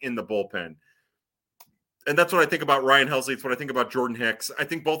pitchers in the bullpen. And that's what I think about Ryan Helsley. It's what I think about Jordan Hicks. I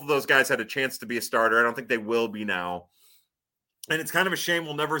think both of those guys had a chance to be a starter. I don't think they will be now. And it's kind of a shame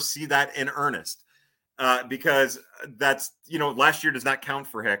we'll never see that in earnest. Because that's, last year does not count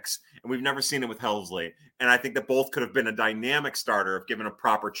for Hicks, and we've never seen it with Helsley. And I think that both could have been a dynamic starter if given a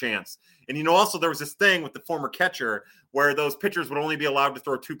proper chance. And, also there was this thing with the former catcher where those pitchers would only be allowed to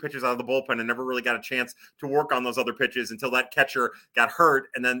throw 2 pitches out of the bullpen and never really got a chance to work on those other pitches until that catcher got hurt.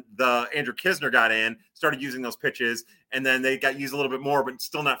 And then Andrew Kisner got in, started using those pitches, and then they got used a little bit more, but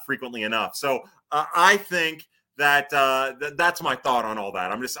still not frequently enough. So I think that's my thought on all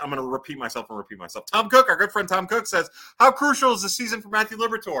that. I'm going to repeat myself. Tom Cook, our good friend Tom Cook, says, how crucial is the season for Matthew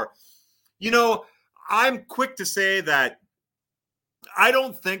Liberatore? I'm quick to say that I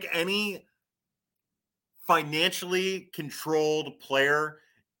don't think any financially controlled player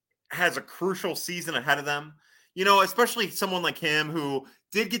has a crucial season ahead of them. Especially someone like him who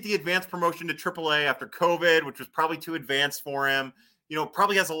did get the advanced promotion to AAA after COVID, which was probably too advanced for him.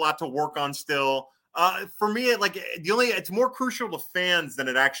 Probably has a lot to work on still. For me, it's more crucial to fans than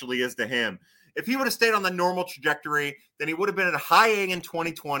it actually is to him. If he would have stayed on the normal trajectory, then he would have been at high A in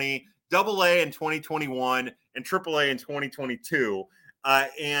 2020, double A in 2021, and triple A in 2022.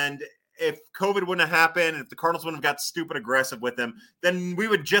 And if COVID wouldn't have happened, and if the Cardinals wouldn't have got stupid aggressive with him, then we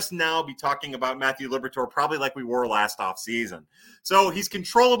would just now be talking about Matthew Liberatore probably like we were last offseason. So he's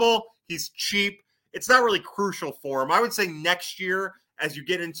controllable. He's cheap. It's not really crucial for him. I would say next year, as you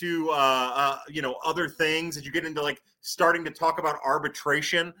get into, other things, as you get into starting to talk about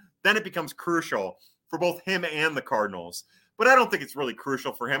arbitration, then it becomes crucial for both him and the Cardinals. But I don't think it's really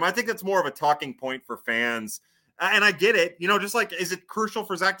crucial for him. I think it's more of a talking point for fans. And I get it. Just is it crucial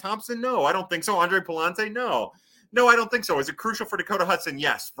for Zach Thompson? No, I don't think so. Andre Pallante? No, I don't think so. Is it crucial for Dakota Hudson?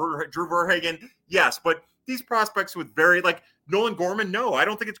 Yes. For Drew Verhagen? Yes. But these prospects with Nolan Gorman? No, I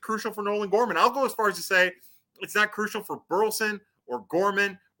don't think it's crucial for Nolan Gorman. I'll go as far as to say it's not crucial for Burleson or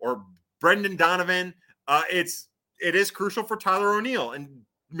Gorman or Brendan Donovan. It is crucial for Tyler O'Neill and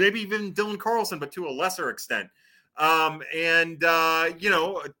maybe even Dylan Carlson, but to a lesser extent. Tommy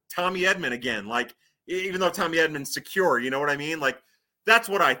Edman again, even though Tommy Edman's secure, you know what I mean? That's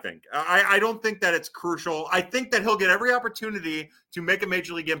what I think. I don't think that it's crucial. I think that he'll get every opportunity to make a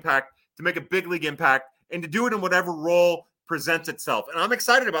major league impact, to make a big league impact, and to do it in whatever role presents itself. And I'm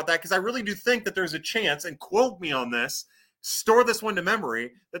excited about that because I really do think that there's a chance, and quote me on this, store this one to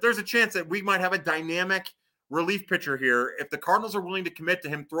memory, that there's a chance that we might have a dynamic relief pitcher here if the Cardinals are willing to commit to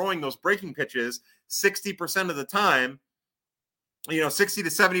him throwing those breaking pitches 60% of the time, 60 to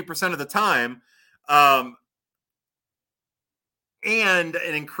 70% of the time, and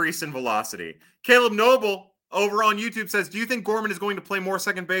an increase in velocity. Caleb Noble over on YouTube says, do you think Gorman is going to play more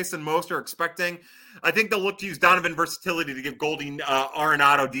second base than most are expecting? I think they'll look to use Donovan versatility to give Goldie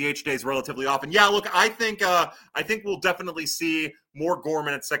Arenado DH days relatively often. Yeah, look, I think we'll definitely see more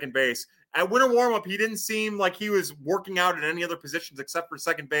Gorman at second base. At winter warm-up, he didn't seem like he was working out at any other positions except for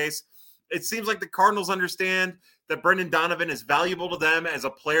second base. It seems like the Cardinals understand that Brendan Donovan is valuable to them as a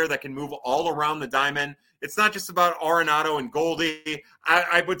player that can move all around the diamond. It's not just about Arenado and Goldie.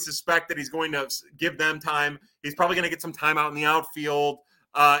 I would suspect that he's going to give them time. He's probably going to get some time out in the outfield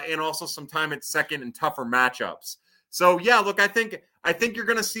and also some time at second in tougher matchups. So, yeah, look, I think you're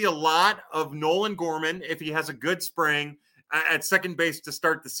going to see a lot of Nolan Gorman if he has a good spring at second base to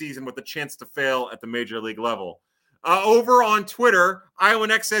start the season with a chance to fail at the major league level. Over on Twitter, Iowa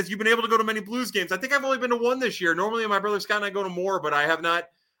Next says, you've been able to go to many Blues games. I think I've only been to one this year. Normally my brother Scott and I go to more, but I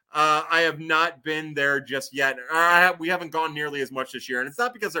have not been there just yet. We haven't gone nearly as much this year. And it's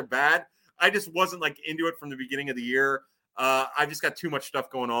not because they're bad. I just wasn't into it from the beginning of the year. I just got too much stuff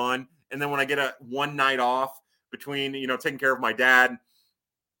going on. And then when I get one night off between, taking care of my dad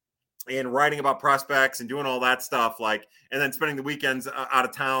and writing about prospects and doing all that stuff, and then spending the weekends out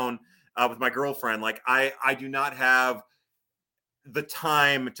of town with my girlfriend, I do not have the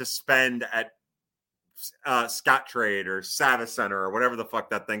time to spend at Scottrade or Savvis Center or whatever the fuck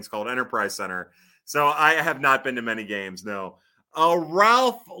that thing's called, Enterprise Center. So I have not been to many games, no.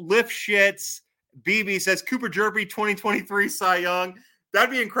 Ralph Lifshitz BB says, Cooper Jerby 2023 Cy Young. That'd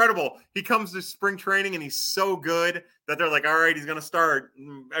be incredible. He comes to spring training and he's so good that they're like, all right, he's going to start.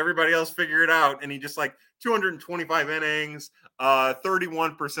 Everybody else figure it out. And he just 225 innings,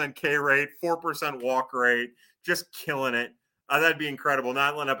 31% K rate, 4% walk rate, just killing it. That'd be incredible.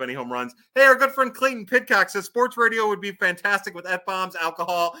 Not letting up any home runs. Hey, our good friend Clayton Pidcock says sports radio would be fantastic with F-bombs,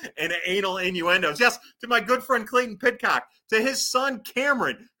 alcohol, and anal innuendos. Yes, to my good friend Clayton Pidcock, to his son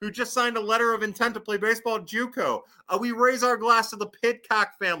Cameron, who just signed a letter of intent to play baseball at JUCO. We raise our glass to the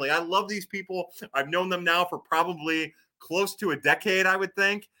Pidcock family. I love these people. I've known them now for probably close to a decade, I would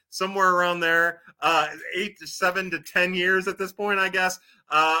think. Somewhere around there, 7 to 10 years at this point, I guess.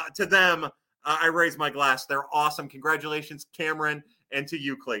 To them, I raise my glass. They're awesome. Congratulations, Cameron, and to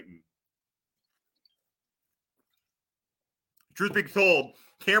you, Clayton. Truth be told,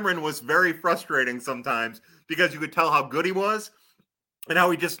 Cameron was very frustrating sometimes because you could tell how good he was and how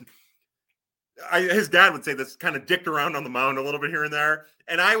he just his dad would say this, kind of dicked around on the mound a little bit here and there.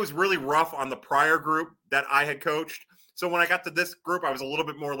 And I was really rough on the prior group that I had coached. So when I got to this group, I was a little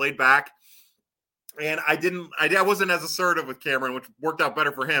bit more laid back. And I wasn't as assertive with Cameron, which worked out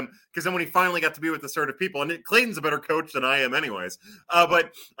better for him because then when he finally got to be with assertive people, and Clayton's a better coach than I am anyways.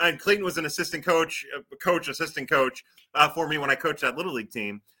 But Clayton was an assistant coach for me when I coached that Little League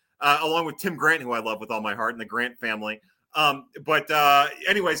team, along with Tim Grant, who I love with all my heart, and the Grant family.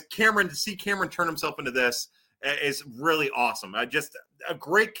 Anyways, to see Cameron turn himself into this is really awesome. Just a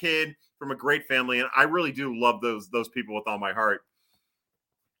great kid from a great family, and I really do love those people with all my heart.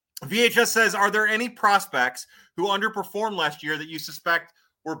 VHS says, are there any prospects who underperformed last year that you suspect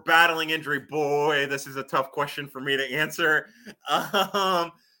were battling injury? Boy, this is a tough question for me to answer.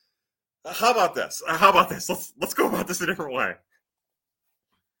 How about this? Let's go about this a different way.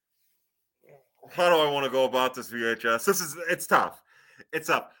 How do I want to go about this, VHS? It's tough. It's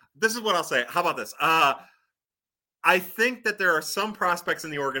tough. This is what I'll say. How about this? I think that there are some prospects in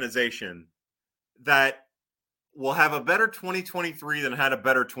the organization that will have a better 2023 than had a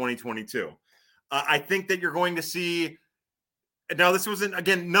better 2022. I think that you're going to see. Now, this wasn't,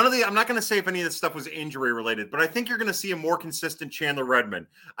 again, I'm not going to say if any of this stuff was injury related, but I think you're going to see a more consistent Chandler Redmond.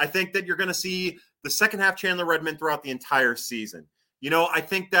 I think that you're going to see the second half Chandler Redmond throughout the entire season. I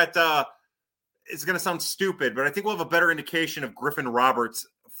think that it's going to sound stupid, but I think we'll have a better indication of Griffin Roberts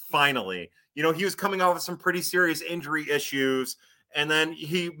finally. He was coming off of some pretty serious injury issues. And then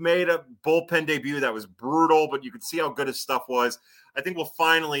he made a bullpen debut that was brutal, but you could see how good his stuff was. I think we'll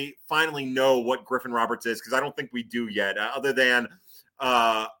finally know what Griffin Roberts is, because I don't think we do yet, other than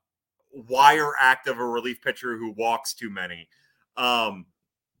wire act of a relief pitcher who walks too many. I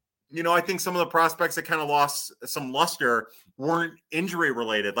think some of the prospects that kind of lost some luster weren't injury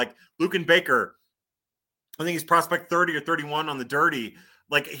related, like Lucan Baker. I think he's prospect 30 or 31 on the dirty.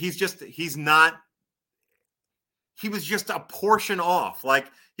 Like he was just a portion off.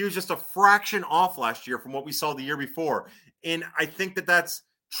 Like he was just a fraction off last year from what we saw the year before. And I think that that's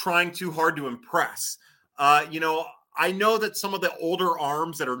trying too hard to impress. I know that some of the older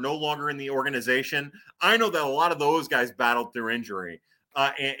arms that are no longer in the organization, I know that a lot of those guys battled through injury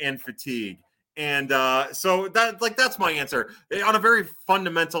and fatigue. And so that's my answer. On a very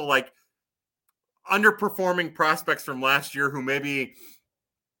fundamental, underperforming prospects from last year who maybe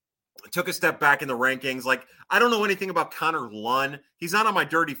took a step back in the rankings. Like, I don't know anything about Connor Lunn. He's not on my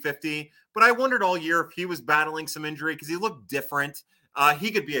dirty 50, but I wondered all year if he was battling some injury because he looked different. He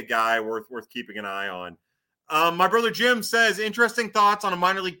could be a guy worth keeping an eye on. My brother Jim says, interesting thoughts on a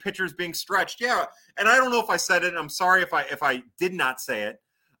minor league pitchers being stretched. Yeah, and I don't know if I said it. I'm sorry if I did not say it.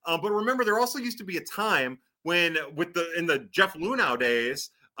 But remember, there also used to be a time when in the Jeff Luhnow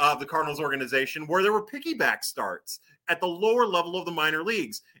days of the Cardinals organization where there were piggyback starts at the lower level of the minor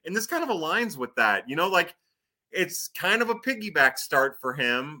leagues. And this kind of aligns with that. It's kind of a piggyback start for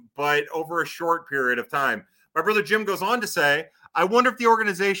him, but over a short period of time. My brother Jim goes on to say, I wonder if the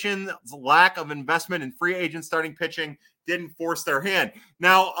organization's lack of investment in free agent starting pitching didn't force their hand.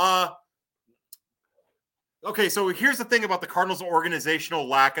 Now, okay, so here's the thing about the Cardinals' organizational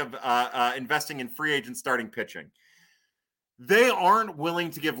lack of investing in free agent starting pitching. They aren't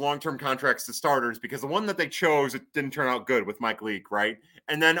willing to give long-term contracts to starters because the one that they chose, it didn't turn out good with Mike Leake, right?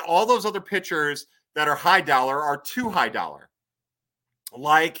 And then all those other pitchers that are high dollar are too high dollar,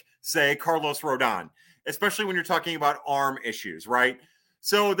 like, say, Carlos Rodon, especially when you're talking about arm issues, right?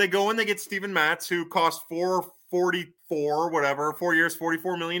 So they go and they get Steven Matz, who cost $4 years,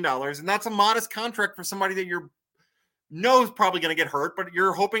 $44 million. And that's a modest contract for somebody that you know is probably going to get hurt, but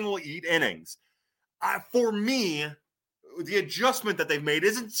you're hoping will eat innings. For me, the adjustment that they've made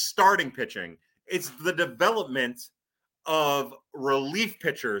isn't starting pitching. It's the development of relief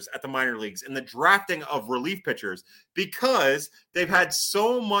pitchers at the minor leagues and the drafting of relief pitchers, because they've had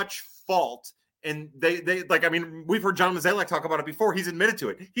so much fault. And we've heard John Mozeliak talk about it before. He's admitted to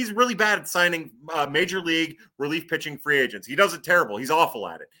it. He's really bad at signing major league relief pitching free agents. He does it terrible. He's awful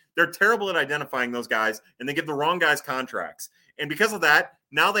at it. They're terrible at identifying those guys, and they give the wrong guys contracts. And because of that,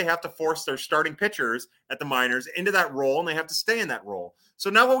 now they have to force their starting pitchers at the minors into that role, and they have to stay in that role. So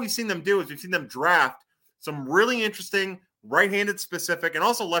now what we've seen them do is we've seen them draft some really interesting right-handed specific and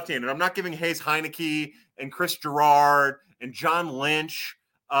also left-handed. I'm not giving Hayes Heineke and Chris Gerard and John Lynch,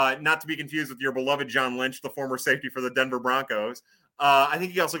 not to be confused with your beloved John Lynch, the former safety for the Denver Broncos. I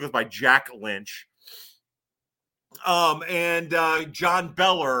think he also goes by Jack Lynch. And John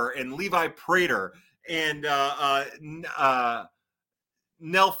Beller and Levi Prater and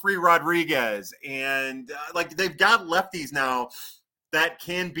Nelfree Rodriguez. And like they've got lefties now that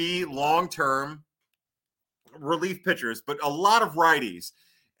can be long-term relief pitchers, but a lot of righties.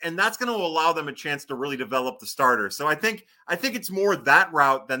 And that's going to allow them a chance to really develop the starters. So I think it's more that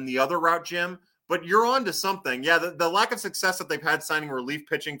route than the other route, Jim. But you're on to something. Yeah, the lack of success that they've had signing relief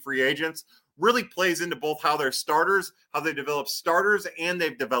pitching free agents really plays into both how they're starters, how they develop starters, and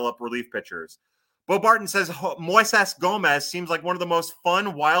they've developed relief pitchers. Bo Barton says Moises Gomez seems like one of the most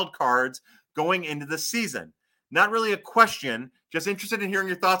fun wild cards going into the season. Not really a question, just interested in hearing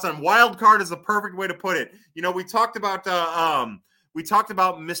your thoughts on wild card is the perfect way to put it. You know, we talked about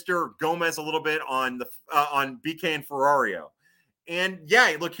Mr. Gomez a little bit on BK and Ferrario. And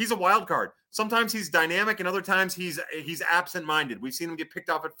yeah, look, he's a wild card. Sometimes he's dynamic, and other times he's absent-minded. We've seen him get picked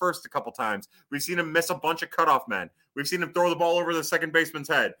off at first a couple times. We've seen him miss a bunch of cutoff men. We've seen him throw the ball over the second baseman's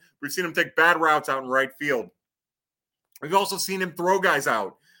head. We've seen him take bad routes out in right field. We've also seen him throw guys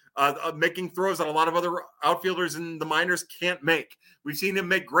out, making throws that a lot of other outfielders in the minors can't make. We've seen him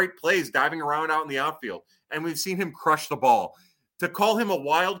make great plays diving around out in the outfield, and we've seen him crush the ball. To call him a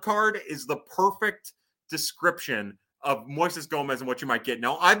wild card is the perfect description of Moises Gomez and what you might get.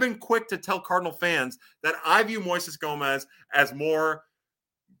 Now, I've been quick to tell Cardinal fans that I view Moises Gomez as more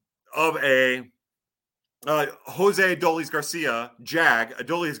of a Jose Adolis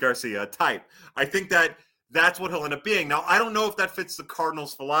Garcia type. I think that's what he'll end up being. Now, I don't know if that fits the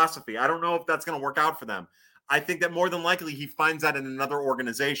Cardinals' philosophy. I don't know if that's going to work out for them. I think that more than likely he finds that in another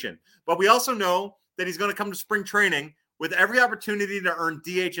organization. But we also know that he's going to come to spring training with every opportunity to earn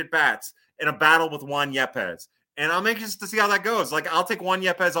DH at bats in a battle with Juan Yepez. And I'm anxious to see how that goes. Like, I'll take Juan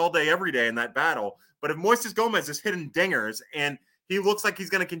Yepez all day, every day in that battle. But if Moises Gomez is hitting dingers and he looks like he's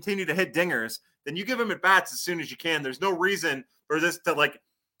going to continue to hit dingers, then you give him at bats as soon as you can. There's no reason for this to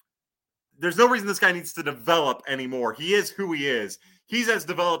there's no reason this guy needs to develop anymore. He is who he is. He's as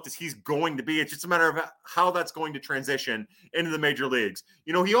developed as he's going to be. It's just a matter of how that's going to transition into the major leagues.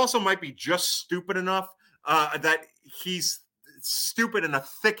 You know, he also might be just stupid enough that he's stupid in a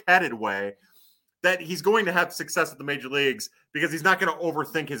thick-headed way that he's going to have success at the major leagues because he's not going to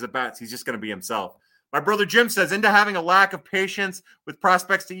overthink his at-bats. He's just going to be himself. My brother Jim says, into having a lack of patience with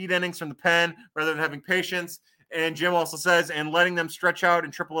prospects to eat innings from the pen rather than having patience. And Jim also says, and letting them stretch out in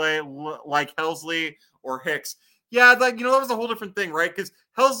AAA like Helsley or Hicks. Yeah, that was a whole different thing, right? Because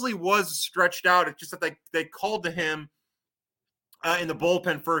Helsley was stretched out. It's just that they called to him in the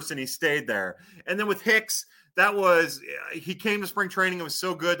bullpen first, and he stayed there. And then with Hicks, he came to spring training and was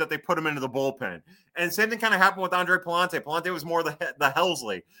so good that they put him into the bullpen. And same thing kind of happened with Andre Palante. Palante was more the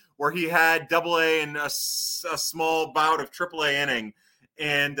Helsley, where he had AA and a small bout of AAA inning,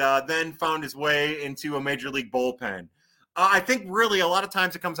 and then found his way into a major league bullpen. I think really a lot of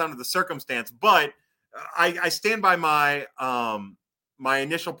times it comes down to the circumstance, but I stand by my my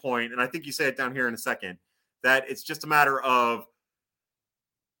initial point, and I think you say it down here in a second, that it's just a matter of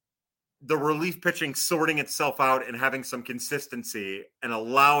the relief pitching sorting itself out and having some consistency and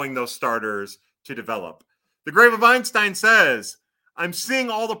allowing those starters to develop. The Grave of Einstein says, I'm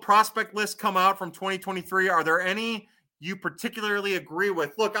seeing all the prospect lists come out from 2023. Are there any you particularly agree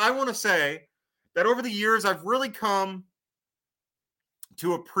with? Look, I want to say that over the years, I've really come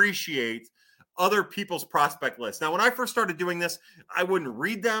to appreciate other people's prospect lists. Now, when I first started doing this, I wouldn't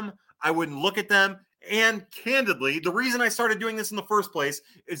read them. I wouldn't look at them. And candidly, the reason I started doing this in the first place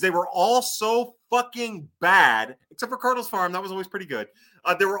is they were all so fucking bad, except for Cardinals Farm. That was always pretty good.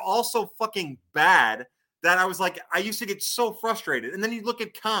 They were all so fucking bad that I was like, I used to get so frustrated. And then you look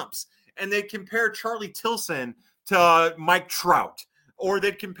at comps and they compare Charlie Tilson to Mike Trout, or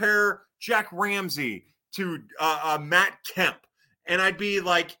they'd compare Jack Ramsey to Matt Kemp. And I'd be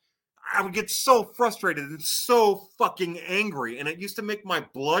like, I would get so frustrated and so fucking angry. And it used to make my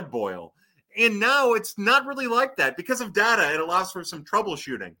blood boil. And now it's not really like that. Because of data, it allows for some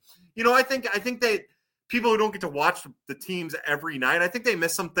troubleshooting. You know, I think that people who don't get to watch the teams every night, I think they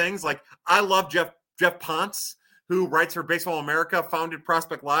miss some things. Like, I love Jeff Ponce, who writes for Baseball America, founded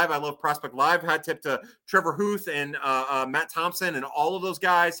Prospect Live. I love Prospect Live. Hat tip to Trevor Huth and Matt Thompson and all of those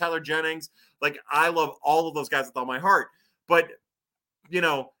guys, Tyler Jennings. Like, I love all of those guys with all my heart. But, you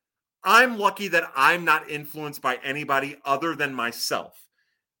know, I'm lucky that I'm not influenced by anybody other than myself.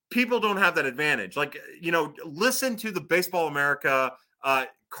 People don't have that advantage. Like, listen to the Baseball America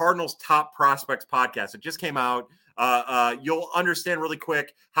Cardinals Top Prospects podcast. It just came out. You'll understand really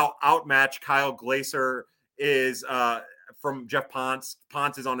quick how outmatched Kyle Glaser is from Jeff Ponce.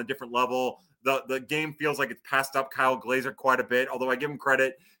 Ponce is on a different level. The game feels like it's passed up Kyle Glaser quite a bit, although I give him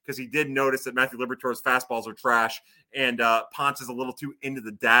credit because he did notice that Matthew Liberatore's fastballs are trash, and Ponce is a little too into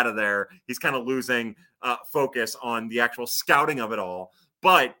the data there. He's kind of losing focus on the actual scouting of it all.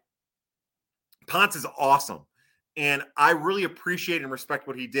 But Ponce is awesome, and I really appreciate and respect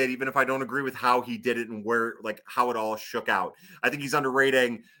what he did, even if I don't agree with how he did it and how it all shook out. I think he's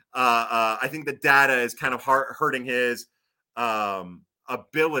underrating. I think the data is kind of hurting his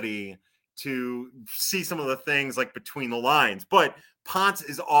ability to see some of the things like between the lines. But Ponce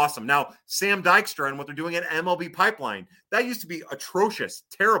is awesome. Now, Sam Dykstra and what they're doing at MLB Pipeline, that used to be atrocious,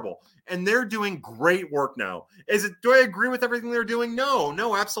 terrible. And they're doing great work now. Do I agree with everything they're doing?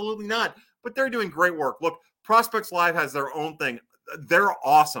 No, absolutely not. But they're doing great work. Look, Prospects Live has their own thing. They're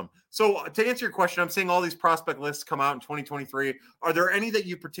awesome. So to answer your question, I'm seeing all these prospect lists come out in 2023. Are there any that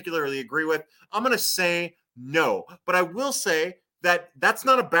you particularly agree with? I'm going to say no. But I will say that that's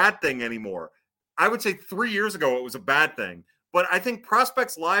not a bad thing anymore. I would say 3 years ago it was a bad thing. But I think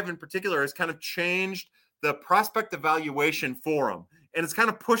Prospects Live in particular has kind of changed the prospect evaluation forum. And it's kind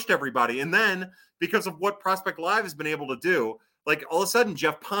of pushed everybody. And then because of what Prospect Live has been able to do, like all of a sudden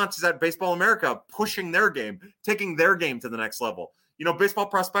Jeff Ponce is at Baseball America pushing their game, taking their game to the next level. Baseball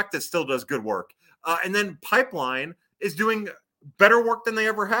Prospectus still does good work. And then Pipeline is doing better work than they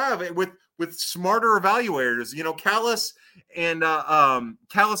ever have with smarter evaluators. Callis and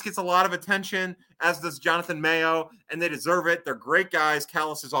Callis gets a lot of attention, as does Jonathan Mayo, and they deserve it. They're great guys.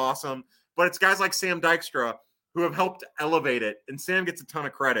 Callis is awesome. But it's guys like Sam Dykstra who have helped elevate it, and Sam gets a ton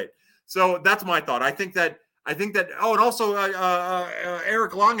of credit. So that's my thought. I think that and also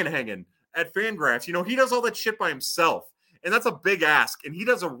Eric Longenhagen at Fangraphs, he does all that shit by himself, and that's a big ask, and he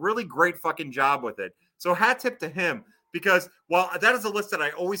does a really great fucking job with it. So hat tip to him, because while that is a list that I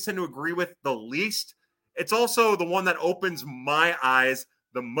always tend to agree with the least, it's also the one that opens my eyes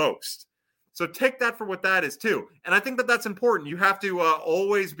the most. So take that for what that is too. And I think that that's important. You have to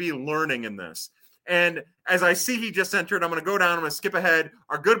always be learning in this. And as I see he just entered, I'm going to go down. I'm going to skip ahead.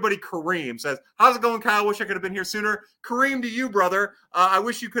 Our good buddy Kareem says, how's it going, Kyle? Wish I could have been here sooner. Kareem, to you, brother. I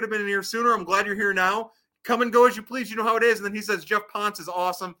wish you could have been here sooner. I'm glad you're here now. Come and go as you please. You know how it is. And then he says, Jeff Ponce is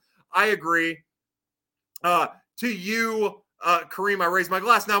awesome. I agree. To you, Kareem, I raise my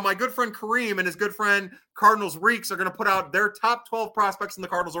glass. Now, my good friend Kareem and his good friend Cardinals Reeks are going to put out their top 12 prospects in the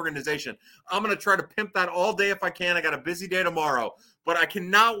Cardinals organization. I'm going to try to pimp that all day if I can. I got a busy day tomorrow, but I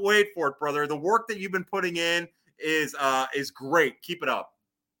cannot wait for it, brother. The work that you've been putting in is great. Keep it up.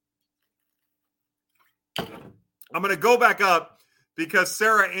 I'm going to go back up because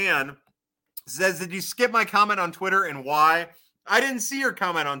Sarah Ann says, did you skip my comment on Twitter and why? I didn't see your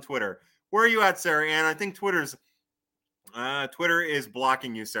comment on Twitter. Where are you at, Sarah Ann? I think Twitter is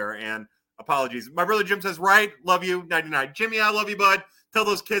blocking you, Sarah Ann. Apologies. My brother Jim says, right, love you, 99. Jimmy, I love you, bud. Tell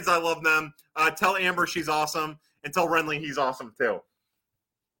those kids I love them. Tell Amber she's awesome. And tell Renly he's awesome, too.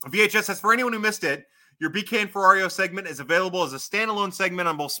 VHS says, for anyone who missed it, your BK and Ferrario segment is available as a standalone segment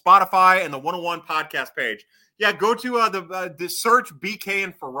on both Spotify and the 101 podcast page. Yeah, go to the search BK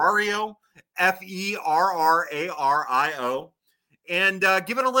and Ferrario, Ferrario, and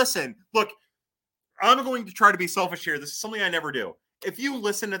give it a listen. Look, I'm going to try to be selfish here. This is something I never do. If you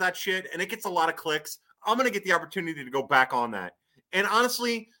listen to that shit and it gets a lot of clicks, I'm going to get the opportunity to go back on that. And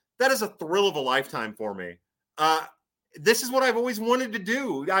honestly, that is a thrill of a lifetime for me. This is what I've always wanted to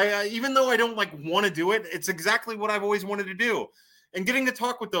do. Even though I don't want to do it, it's exactly what I've always wanted to do. And getting to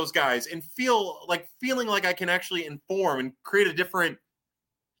talk with those guys and feeling like I can actually inform and create a different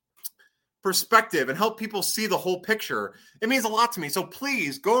perspective and help people see the whole picture, it means a lot to me. So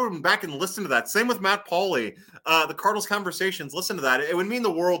please go back and listen to that. Same with Matt Pauley, the Cardinals Conversations. Listen to that. It would mean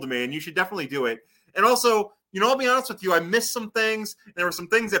the world to me, and you should definitely do it. And also, I'll be honest with you, I missed some things. There were some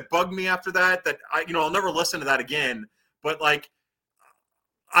things that bugged me after that I'll never listen to that again. But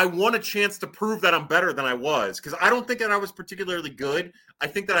I want a chance to prove that I'm better than I was, because I don't think that I was particularly good. I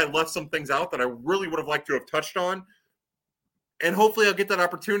think that I left some things out that I really would have liked to have touched on. And hopefully I'll get that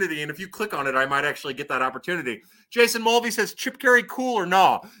opportunity. And if you click on it, I might actually get that opportunity. Jason Mulvey says, Chip Caray cool or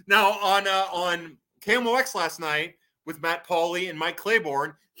nah? Now, on KMOX last night with Matt Pauley and Mike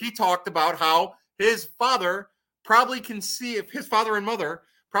Claiborne, he talked about how his father and mother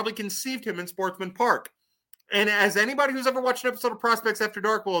probably conceived him in Sportsman Park. And as anybody who's ever watched an episode of Prospects After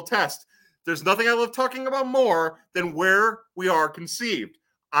Dark will attest, there's nothing I love talking about more than where we are conceived.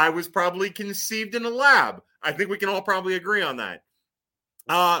 I was probably conceived in a lab. I think we can all probably agree on that.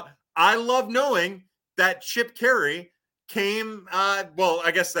 I love knowing that Chip Caray came,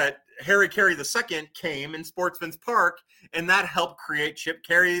 I guess that Harry Caray II came in Sportsman's Park, and that helped create Chip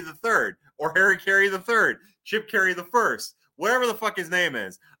Caray III, or Harry Caray III, Chip Caray I, whatever the fuck his name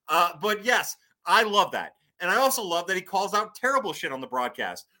is. But yes, I love that. And I also love that he calls out terrible shit on the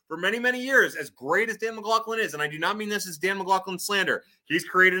broadcast. For many, many years, as great as Dan McLaughlin is, and I do not mean this as Dan McLaughlin slander, he's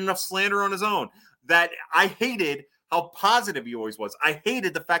created enough slander on his own that I hated how positive he always was. I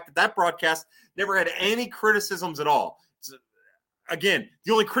hated the fact that broadcast never had any criticisms at all. Again,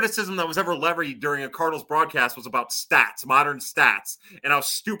 the only criticism that was ever levied during a Cardinals broadcast was about stats, modern stats, and how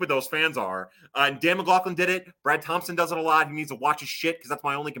stupid those fans are. And Dan McLaughlin did it. Brad Thompson does it a lot. He needs to watch his shit because that's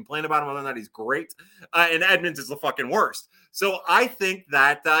my only complaint about him. Other than that, he's great. And Edmonds is the fucking worst. So I think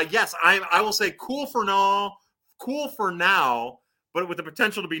that, yes, I will say cool for now, but with the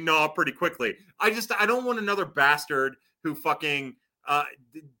potential to be gnaw pretty quickly. I don't want another bastard who fucking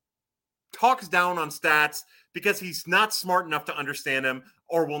talks down on stats because he's not smart enough to understand them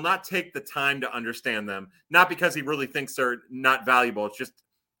or will not take the time to understand them. Not because he really thinks they're not valuable. It's just,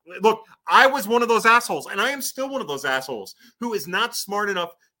 look, I was one of those assholes, and I am still one of those assholes who is not smart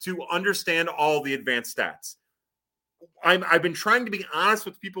enough to understand all the advanced stats. I've been trying to be honest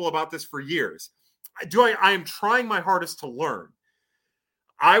with people about this for years. I am trying my hardest to learn.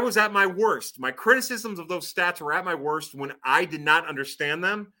 I was at my worst. My criticisms of those stats were at my worst when I did not understand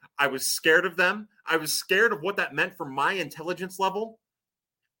them. I was scared of them. I was scared of what that meant for my intelligence level.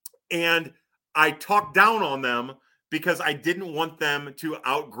 And I talked down on them because I didn't want them to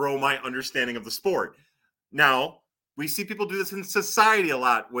outgrow my understanding of the sport. Now, we see people do this in society a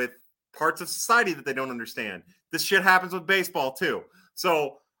lot with parts of society that they don't understand. This shit happens with baseball too.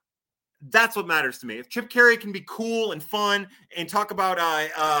 So that's what matters to me. If Chip Caray can be cool and fun and talk about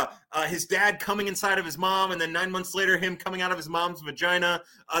his dad coming inside of his mom and then 9 months later him coming out of his mom's vagina,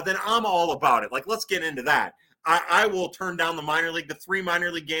 then I'm all about it. Like, let's get into that. I will turn down the 3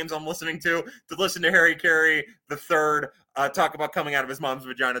 minor league games I'm listening to listen to Harry Caray III talk about coming out of his mom's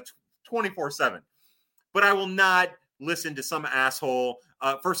vagina 24/7. But I will not listen to some asshole,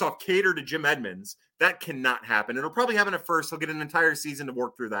 first off, cater to Jim Edmonds. That cannot happen. It'll probably happen at first. He'll get an entire season to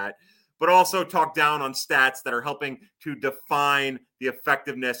work through that. But also talk down on stats that are helping to define the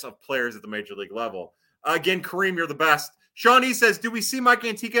effectiveness of players at the major league level. Again, Kareem, you're the best. Shawnee says, do we see Mike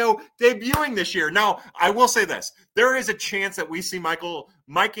Antico debuting this year? Now, I will say this. There is a chance that we see Mike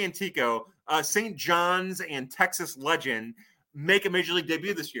Antico, St. John's and Texas legend, make a major league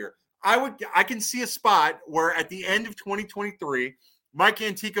debut this year. I can see a spot where at the end of 2023, Mike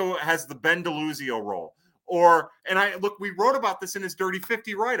Antico has the Ben DeLuzio role. We wrote about this in his Dirty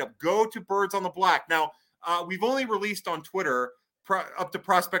 50 write-up. Go to Birds on the Black. Now, we've only released on Twitter up to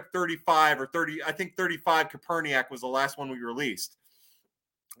prospect 35 or 30. I think 35 Koperniak was the last one we released.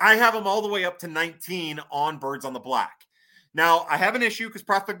 I have them all the way up to 19 on Birds on the Black. Now, I have an issue because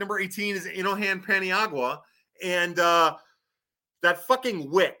prospect number 18 is Inohan Paniagua, and that fucking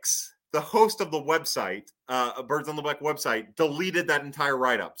Wix, the host of the website, Birds on the Black website, deleted that entire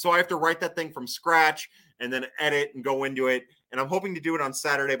write-up. So I have to write that thing from scratch and then edit and go into it. And I'm hoping to do it on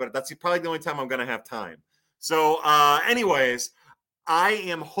Saturday, but that's probably the only time I'm going to have time. So anyways, I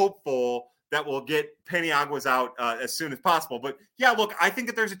am hopeful that we'll get Paniaguas out as soon as possible. But yeah, look, I think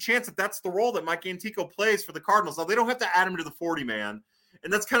that there's a chance that that's the role that Mike Antico plays for the Cardinals. Now, they don't have to add him to the 40-man.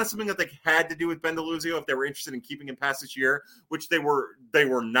 And that's kind of something that they had to do with Ben DeLuzio if they were interested in keeping him past this year, which they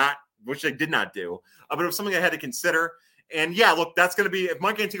did not do. But it was something I had to consider. And yeah, look, that's going to be, if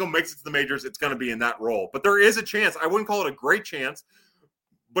Mike Antico makes it to the majors, it's going to be in that role. But there is a chance. I wouldn't call it a great chance,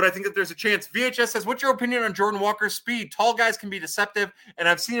 but I think that there's a chance. VHS says, what's your opinion on Jordan Walker's speed? Tall guys can be deceptive, and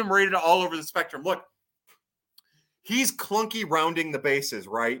I've seen him rated all over the spectrum. Look, he's clunky rounding the bases,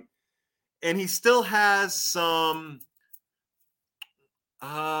 right? And he still has some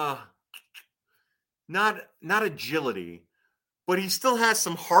not agility, but he still has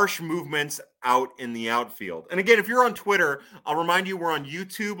some harsh movements out in the outfield. And again, if you're on Twitter, I'll remind you we're on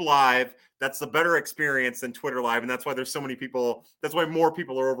YouTube Live. That's the better experience than Twitter Live, and that's why there's so many people. That's why more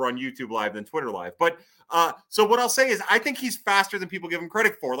people are over on YouTube Live than Twitter Live. But so what I'll say is I think he's faster than people give him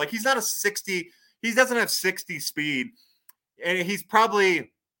credit for. Like, he's not a 60. He doesn't have 60 speed, and he's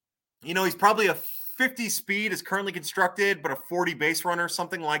probably a 50 speed is currently constructed, but a 40 base runner,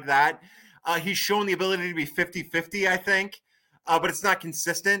 something like that. He's shown the ability to be 50-50, I think, but it's not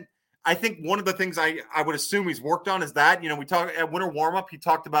consistent. I think one of the things I would assume he's worked on is that, we talked at winter warmup, he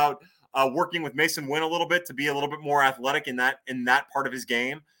talked about working with Mason Wynn a little bit to be a little bit more athletic in that part of his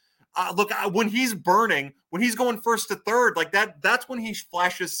game. Look, when he's burning, when he's going first to third, like that's when he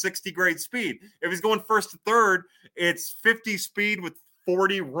flashes 60 grade speed. If he's going first to third, it's 50 speed with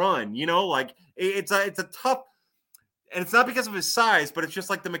 40 run. Like it's a tough, and it's not because of his size, but it's just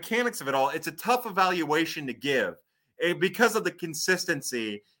like the mechanics of it all. It's a tough evaluation to give because of the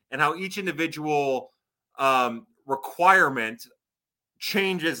consistency and how each individual requirement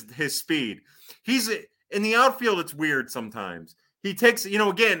changes his speed. He's in the outfield. It's weird sometimes. He takes,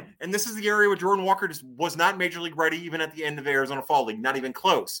 again, and this is the area where Jordan Walker just was not major league ready, even at the end of the Arizona Fall League, not even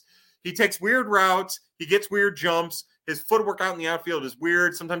close. He takes weird routes. He gets weird jumps. His footwork out in the outfield is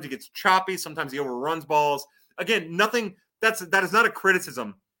weird. Sometimes he gets choppy. Sometimes he overruns balls. Again, nothing. That is not a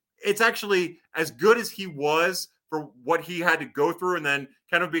criticism. It's actually as good as he was for what he had to go through, and then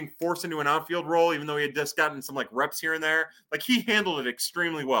kind of being forced into an outfield role, even though he had just gotten some like reps here and there. Like he handled it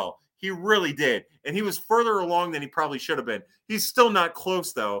extremely well. He really did. And he was further along than he probably should have been. He's still not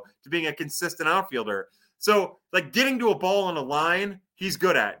close, though, to being a consistent outfielder. So, like, getting to a ball on a line, he's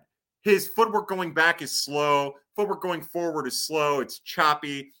good at. His footwork going back is slow. Footwork going forward is slow. It's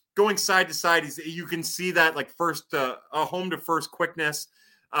choppy. Going side to side, you can see that, like, home to first quickness.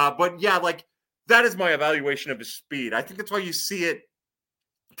 But, yeah, like, that is my evaluation of his speed. I think that's why you see it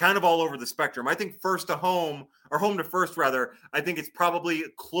kind of all over the spectrum. I think first to home, or home to first rather, I think it's probably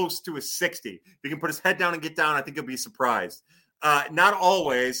close to a 60. If he can put his head down and get down, I think he'll be surprised. Not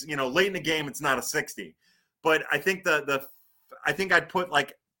always, late in the game, it's not a 60. But I think I think I'd put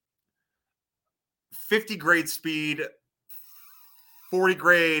like 50 grade speed, 40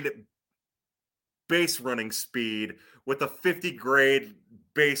 grade base running speed with a 50 grade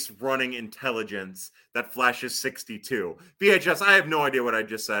base running intelligence that flashes 62. VHS, I have no idea what I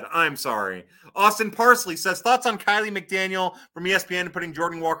just said. I'm sorry. Austin Parsley says, thoughts on Kiley McDaniel from ESPN putting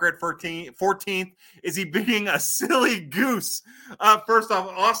Jordan Walker at 14th? Is he being a silly goose? First off,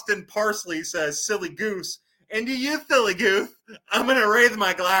 Austin Parsley says, silly goose. And to you, silly goose, I'm going to raise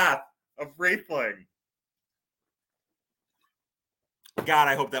my glass of Riesling. God,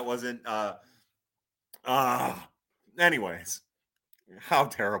 I hope that wasn't... anyways. How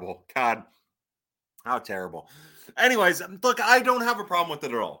terrible. God. How terrible. Anyways, look, I don't have a problem with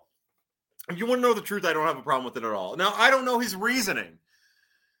it at all. If you want to know the truth, I don't have a problem with it at all. Now, I don't know his reasoning,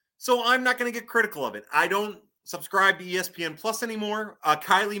 so I'm not going to get critical of it. I don't subscribe to ESPN Plus anymore.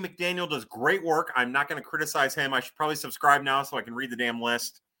 Kiley McDaniel does great work. I'm not going to criticize him. I should probably subscribe now so I can read the damn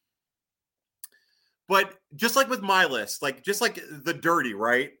list. But just like with my list, like just like the dirty,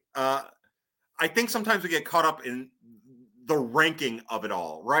 right? I think sometimes we get caught up in the ranking of it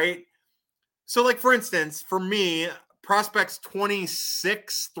all, right? So, like, for instance, for me, prospects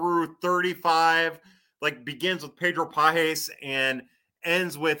 26 through 35, like, begins with Pedro Pages and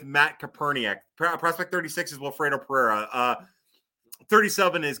ends with Matt Koperniak. Prospect 36 is Wilfredo Pereira.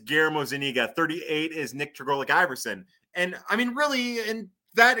 37 is Guillermo Zuniga. 38 is Nick Tragolik-Iverson. And, I mean, really, in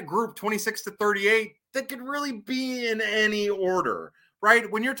that group, 26 to 38, that could really be in any order, right?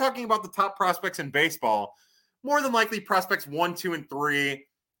 When you're talking about the top prospects in baseball, more than likely prospects 1, 2, and 3,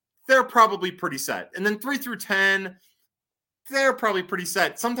 they're probably pretty set. And then 3 through 10, they're probably pretty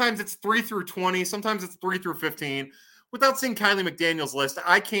set. Sometimes it's 3 through 20. Sometimes it's 3 through 15. Without seeing Kiley McDaniel's list,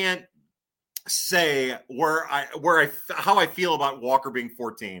 I can't say how I feel about Walker being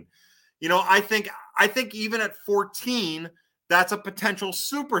 14. I think even at 14, that's a potential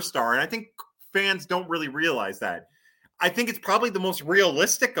superstar. And I think fans don't really realize that. I think it's probably the most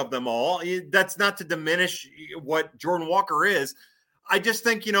realistic of them all. That's not to diminish what Jordan Walker is. I just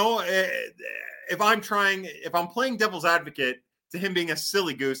think, if I'm playing devil's advocate to him being a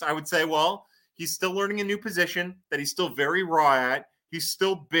silly goose, I would say, well, he's still learning a new position that he's still very raw at. He's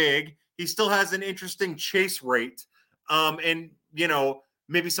still big. He still has an interesting chase rate, and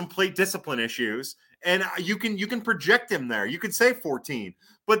maybe some plate discipline issues. And you can project him there. You could say 14,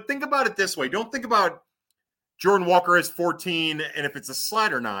 but think about it this way. Don't think about Jordan Walker is 14 and if it's a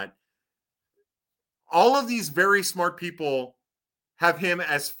slide or not. All of these very smart people have him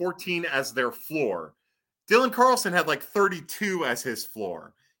as 14 as their floor. Dylan Carlson had like 32 as his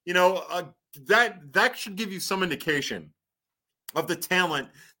floor. That should give you some indication of the talent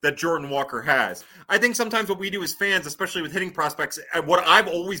that Jordan Walker has. I think sometimes what we do as fans, especially with hitting prospects, and what I've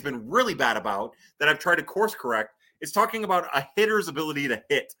always been really bad about, that I've tried to course correct, is talking about a hitter's ability to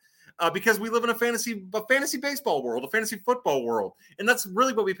hit. Because we live in a fantasy baseball world, a fantasy football world. And that's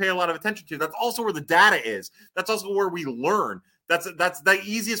really what we pay a lot of attention to. That's also where the data is. That's also where we learn. That's the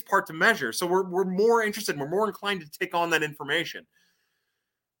easiest part to measure. So we're more interested, we're more inclined to take on that information.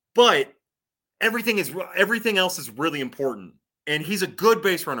 But everything else is really important. And he's a good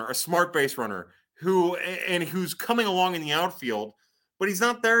base runner, a smart base runner who's coming along in the outfield. but he's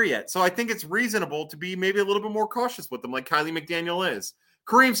not there yet. So I think it's reasonable to be maybe a little bit more cautious with him, like Kylie McDaniel is.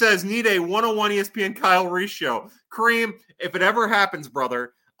 Kareem says, need a 101 ESPN Kyle Reese show. Kareem, if it ever happens,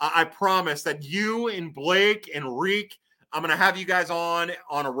 brother, I promise that you and Blake and Reek, I'm going to have you guys on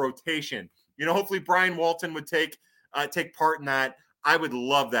a rotation. Hopefully Brian Walton would take part in that. I would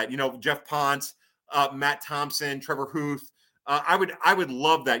love that. Jeff Ponce, Matt Thompson, Trevor Huth. I would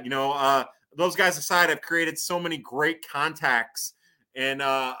love that. Those guys aside, I've created so many great contacts. And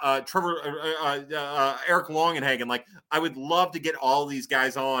Eric Longenhagen, like I would love to get all these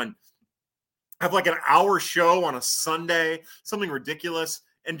guys on, have like an hour show on a Sunday, something ridiculous,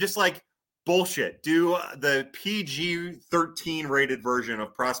 and just like bullshit. Do the PG-13 rated version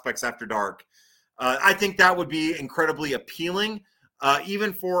of Prospects After Dark. I think that would be incredibly appealing,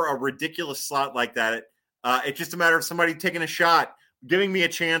 even for a ridiculous slot like that. It's just a matter of somebody taking a shot, giving me a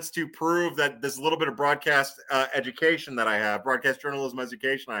chance to prove that this little bit of broadcast education that I have, broadcast journalism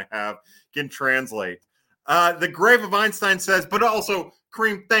education I have, can translate. The Grave of Einstein says, but also,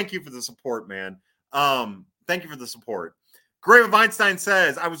 Kareem, thank you for the support, man. Thank you for the support. Grave of Einstein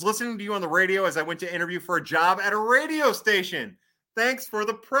says, I was listening to you on the radio as I went to interview for a job at a radio station. Thanks for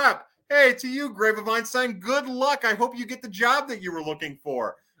the prep. Hey, to you, Grave of Einstein, good luck. I hope you get the job that you were looking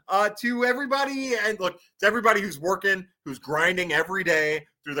for. To everybody, and look, to everybody who's working, who's grinding every day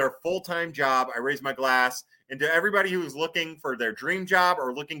through their full-time job, I raise my glass. And to everybody who's looking for their dream job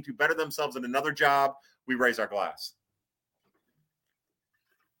or looking to better themselves in another job, we raise our glass.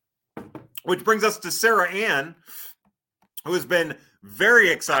 Which brings us to Sarah Ann, who has been very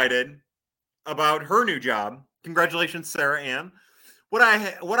excited about her new job. Congratulations, Sarah Ann. What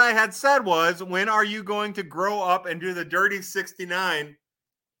I had said was, when are you going to grow up and do the Dirty 69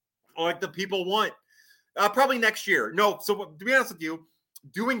 like the people want? Probably next year. No, so to be honest with you,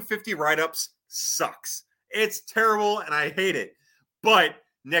 doing 50 write-ups sucks. It's terrible, and I hate it. But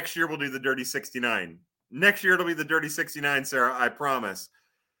next year we'll do the Dirty 69. Next year it'll be the Dirty 69, Sarah, I promise.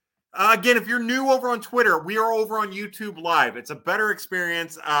 Again, if you're new over on Twitter, we are over on YouTube Live. It's a better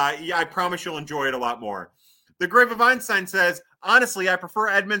experience. I promise you'll enjoy it a lot more. The Grave of Einstein says, honestly, I prefer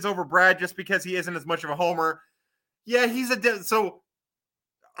Edmonds over Brad just because he isn't as much of a homer. Yeah, so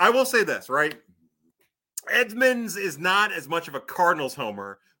I will say this, right? Edmonds is not as much of a Cardinals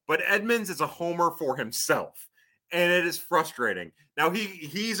homer, but Edmonds is a homer for himself, and it is frustrating. Now,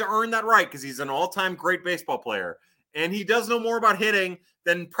 he's earned that right because he's an all-time great baseball player, and he does know more about hitting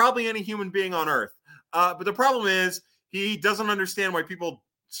than probably any human being on earth. But the problem is he doesn't understand why people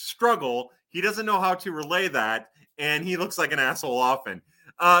struggle. He doesn't know how to relay that, and he looks like an asshole often.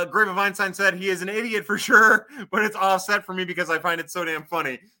 Grave of Einstein said he is an idiot for sure, but it's offset for me because I find it so damn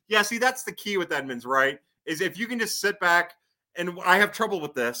funny. Yeah, see, that's the key with Edmonds, right? Is if you can just sit back, and I have trouble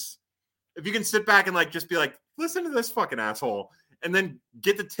with this, if you can sit back and just be like, listen to this fucking asshole, and then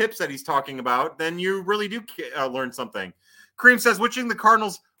get the tips that he's talking about, then you really do learn something. Kareem says,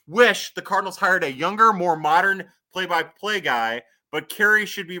 wish the Cardinals hired a younger, more modern play-by-play guy, but Carey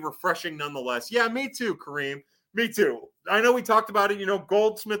should be refreshing nonetheless. Yeah, me too, Kareem. Me too. I know we talked about it.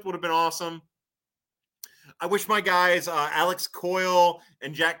 Goldsmith would have been awesome. I wish my guys, Alex Coyle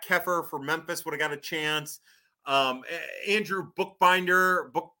and Jack Keffer for Memphis, would have got a chance. Andrew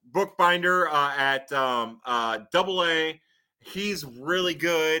Bookbinder at AA. He's really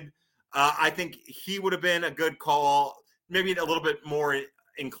good. I think he would have been a good call, maybe a little bit more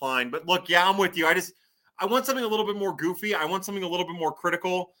inclined. But look, yeah, I'm with you. I want something a little bit more goofy. I want something a little bit more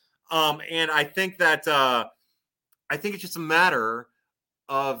critical. And I think that I think it's just a matter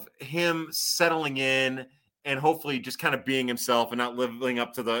of him settling in and hopefully just kind of being himself and not living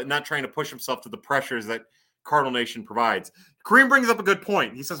up to not trying to push himself to the pressures that Cardinal Nation provides. Kareem brings up a good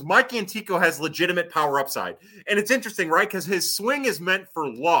point. He says Mike Antico has legitimate power upside. And it's interesting, right? Because his swing is meant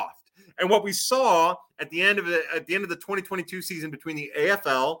for loft. And what we saw at the end of the 2022 season between the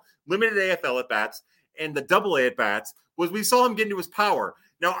AFL, limited AFL at bats, and the AA at bats was we saw him get into his power.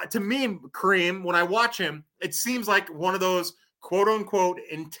 Now, to me, Kareem, when I watch him, it seems like one of those quote unquote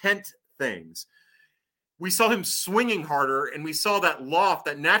intent things. We saw him swinging harder, and we saw that loft,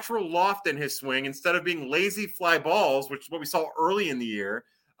 that natural loft in his swing, instead of being lazy fly balls, which is what we saw early in the year.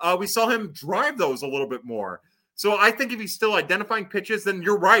 We saw him drive those a little bit more. So I think if he's still identifying pitches, then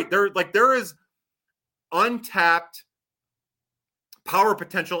you're right. There is untapped power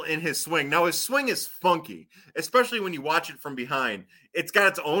potential in his swing. Now, his swing is funky, especially when you watch it from behind. It's got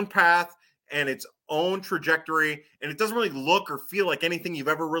its own path and its own trajectory, and it doesn't really look or feel like anything you've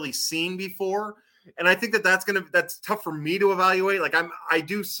ever really seen before. And I think that's tough for me to evaluate. I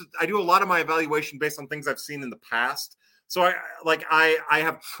do a lot of my evaluation based on things I've seen in the past. So I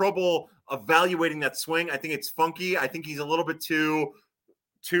have trouble evaluating that swing. I think it's funky. I think he's a little bit too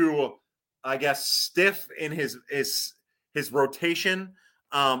too, I guess, stiff in his rotation.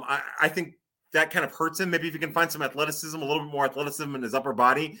 I think that kind of hurts him. Maybe if you can find some athleticism, a little bit more athleticism in his upper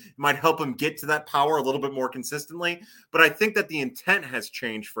body, it might help him get to that power a little bit more consistently. But I think that the intent has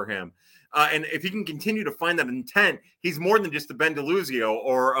changed for him. And if he can continue to find that intent, he's more than just a Ben DeLuzio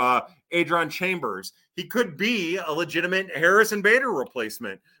or Adron Chambers. He could be a legitimate Harrison Bader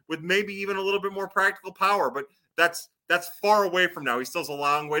replacement with maybe even a little bit more practical power. But that's far away from now. He still has a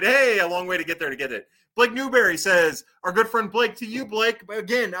long way to get there to get it. Blake Newberry says, our good friend Blake, to you, Blake.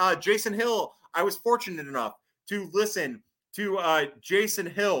 Again, Jason Hill, I was fortunate enough to listen to Jason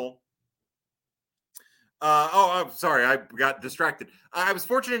Hill. I'm sorry, I got distracted. I was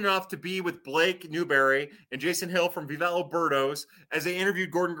fortunate enough to be with Blake Newberry and Jason Hill from Viva El Birdos as they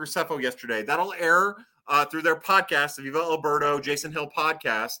interviewed Gordon Graceffo yesterday. That'll air through their podcast, the Viva El Birdo Jason Hill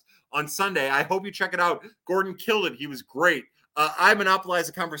podcast, on Sunday. I hope you check it out. Gordon killed it. He was great. I monopolized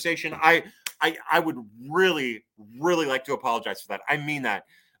the conversation. I would really, really like to apologize for that. I mean that.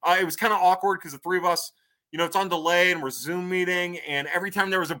 It was kind of awkward because the three of us, it's on delay and we're Zoom meeting. And every time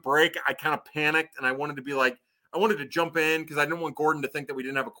there was a break, I kind of panicked and I wanted to jump in because I didn't want Gordon to think that we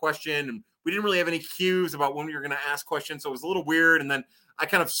didn't have a question. And we didn't really have any cues about when we were going to ask questions. So it was a little weird. And then I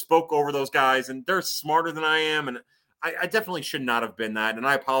kind of spoke over those guys and they're smarter than I am. And I definitely should not have been that. And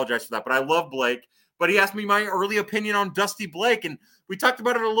I apologize for that. But I love Blake. But he asked me my early opinion on Dusty Blake. And we talked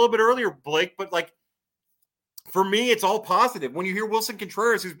about it a little bit earlier, Blake. But for me, it's all positive. When you hear Wilson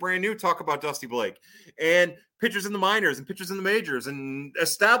Contreras, who's brand new, talk about Dusty Blake and pitchers in the minors and pitchers in the majors and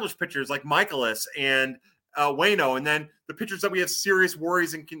established pitchers like Michaelis and Waino, and then the pitchers that we have serious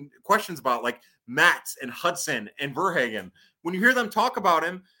worries and questions about like Matz and Hudson and Verhagen. When you hear them talk about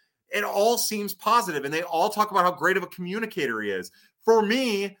him, it all seems positive, and they all talk about how great of a communicator he is. For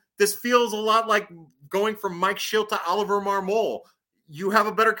me, this feels a lot like going from Mike Schilt to Oliver Marmol. You have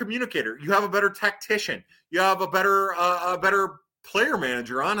a better communicator. You have a better tactician. You have a better player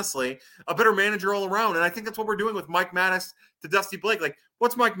manager, honestly, a better manager all around. And I think that's what we're doing with Mike Maddox to Dusty Blake. Like,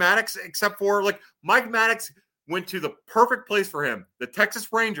 what's Mike Maddox except for, Mike Maddox went to the perfect place for him, the Texas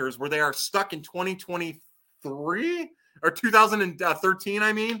Rangers, where they are stuck in 2023 or 2013,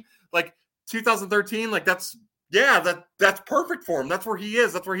 I mean. 2013, that's perfect for him. That's where he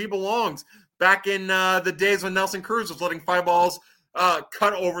is. That's where he belongs. Back in the days when Nelson Cruz was letting fly balls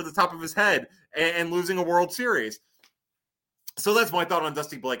cut over the top of his head and losing a World Series. So that's my thought on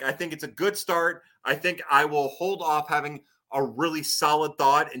Dusty Blake. I think it's a good start. I think I will hold off having a really solid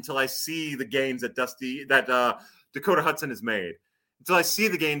thought until I see the gains that Dakota Hudson has made, until I see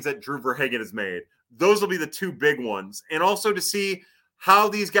the gains that Drew Verhagen has made. Those will be the two big ones. And also to see how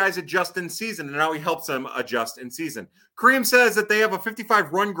these guys adjust in season and how he helps them adjust in season. Kareem says that they have a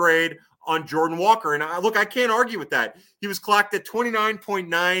 55 run grade on Jordan Walker. And I can't argue with that. He was clocked at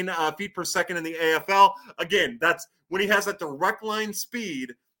 29.9 feet per second in the AFL. Again, that's when he has that direct line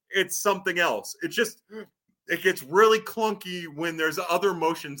speed, it's something else. It gets really clunky when there's other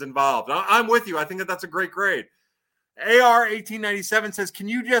motions involved. I'm with you. I think that's a great grade. AR 1897 says, can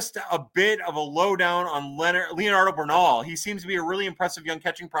you just a bit of a lowdown on Leonardo Bernal? He seems to be a really impressive young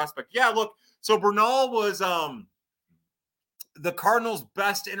catching prospect. Yeah, look, so Bernal was the Cardinals'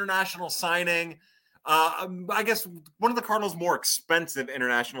 best international signing. I guess one of the Cardinals' more expensive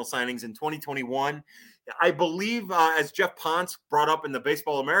international signings in 2021. I believe, as Jeff Ponce brought up in the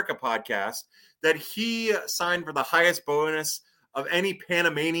Baseball America podcast, that he signed for the highest bonus of any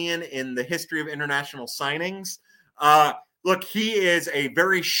Panamanian in the history of international signings. Look, he is a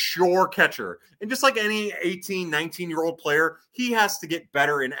very sure catcher. And just like any 18, 19-year-old player, he has to get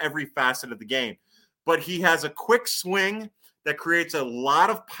better in every facet of the game. But he has a quick swing that creates a lot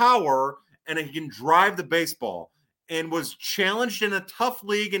of power, and he can drive the baseball. And was challenged in a tough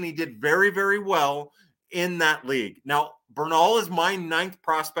league, and he did very, very well in that league. Now, Bernal is my ninth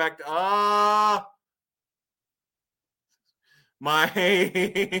prospect. My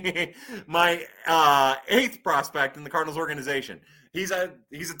eighth prospect in the Cardinals organization. He's a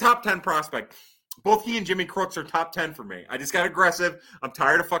top 10 prospect. Both he and Jimmy Crooks are top 10 for me. I just got aggressive. I'm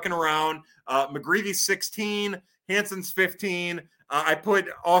tired of fucking around. McGreevy's 16. Hanson's 15. I put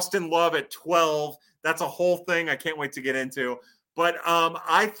Austin Love at 12. That's a whole thing I can't wait to get into. But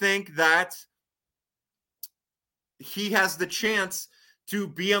I think that he has the chance to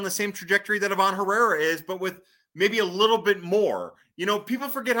be on the same trajectory that Ivan Herrera is, but with maybe a little bit more. People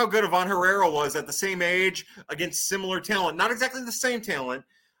forget how good Ivan Herrera was at the same age against similar talent. Not exactly the same talent.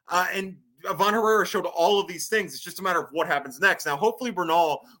 And Ivan Herrera showed all of these things. It's just a matter of what happens next. Now, hopefully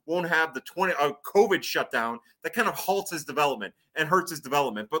Bernal won't have the COVID shutdown that kind of halts his development and hurts his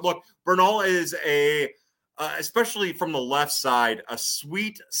development. But look, Bernal is a especially from the left side, a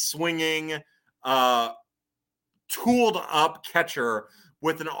sweet swinging, tooled up catcher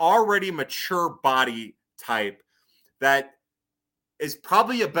with an already mature body type that is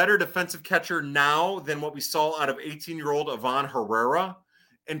probably a better defensive catcher now than what we saw out of 18-year-old Ivan Herrera,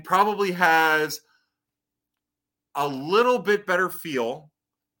 and probably has a little bit better feel,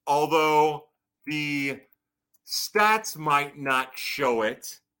 although the stats might not show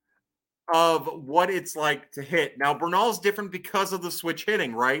it, of what it's like to hit. Now, Bernal's different because of the switch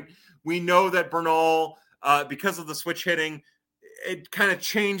hitting, right? We know that Bernal, because of the switch hitting, it kind of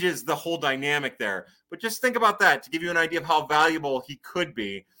changes the whole dynamic there. But just think about that to give you an idea of how valuable he could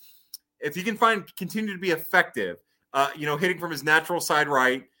be. If he can continue to be effective, hitting from his natural side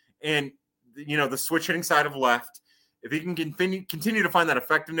right and, the switch hitting side of left, if he can continue to find that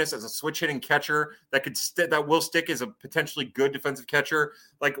effectiveness as a switch hitting catcher that will stick as a potentially good defensive catcher,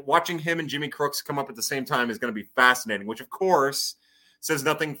 like watching him and Jimmy Crooks come up at the same time is going to be fascinating, which of course says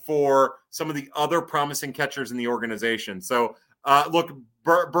nothing for some of the other promising catchers in the organization. So look,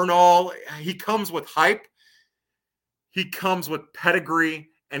 Bernal, he comes with hype. He comes with pedigree,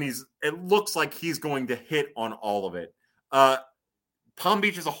 and it looks like he's going to hit on all of it. Palm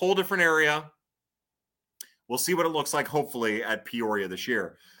Beach is a whole different area. We'll see what it looks like, hopefully, at Peoria this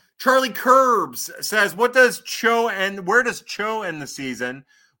year. Charlie Curbs says, where does Cho end the season?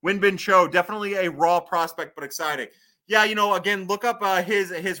 Win-Bin Cho, definitely a raw prospect, but exciting. Yeah, again, look up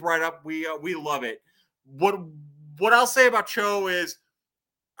his write-up. We love it. What I'll say about Cho is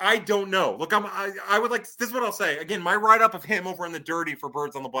I don't know. Look, I would like – this is what I'll say. Again, my write-up of him over in the Dirty for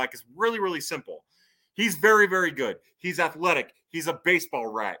Birds on the Black is really, really simple. He's very, very good. He's athletic. He's a baseball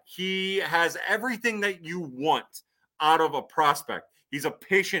rat. He has everything that you want out of a prospect. He's a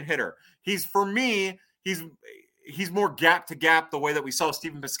patient hitter. For me, he's more gap to gap the way that we saw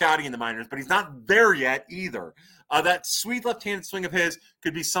Stephen Piscotty in the minors, but he's not there yet either. That sweet left-handed swing of his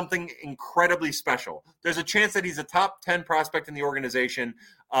could be something incredibly special. There's a chance that he's a top 10 prospect in the organization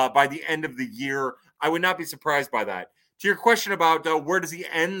by the end of the year. I would not be surprised by that. To your question about where does he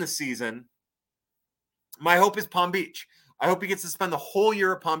end the season, my hope is Palm Beach. I hope he gets to spend the whole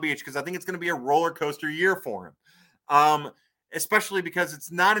year at Palm Beach because I think it's going to be a roller coaster year for him, especially because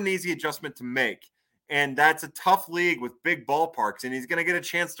it's not an easy adjustment to make. And that's a tough league with big ballparks, and he's going to get a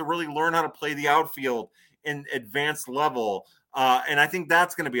chance to really learn how to play the outfield in advanced level. And I think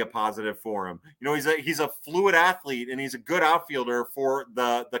that's going to be a positive for him. He's a fluid athlete, and he's a good outfielder for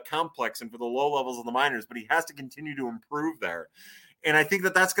the complex and for the low levels of the minors, but he has to continue to improve there. And I think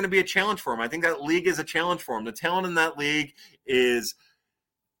that that's going to be a challenge for him. I think that league is a challenge for him. The talent in that league is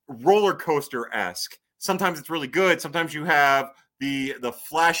roller coaster-esque. Sometimes it's really good. Sometimes you have the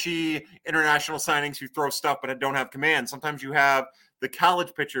flashy international signings who throw stuff but don't have command. Sometimes you have the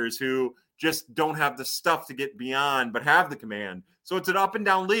college pitchers who just don't have the stuff to get beyond but have the command. So it's an up and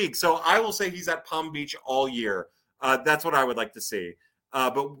down league. So I will say he's at Palm Beach all year. That's what I would like to see.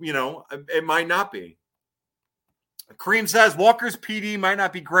 But, it might not be. Kareem says Walker's PD might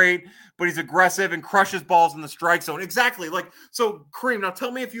not be great, but he's aggressive and crushes balls in the strike zone. Exactly. So Kareem, now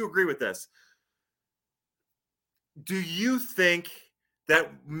tell me if you agree with this. Do you think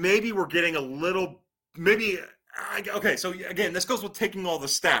that maybe we're getting okay, so again, this goes with taking all the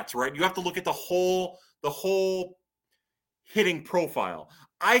stats, right? You have to look at the whole hitting profile.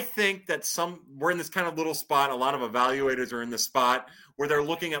 I think that we're in this kind of little spot. A lot of evaluators are in this spot where they're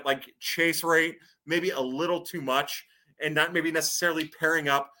looking at chase rate, maybe a little too much, and not maybe necessarily pairing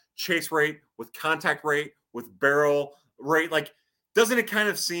up chase rate with contact rate, with barrel rate. Doesn't it kind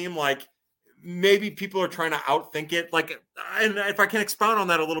of seem like maybe people are trying to outthink it? And if I can expound on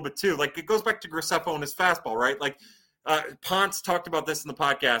that a little bit too, it goes back to Graceffo and his fastball, right? Ponce talked about this in the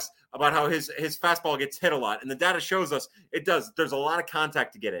podcast about how his fastball gets hit a lot, and the data shows us it does. There's a lot of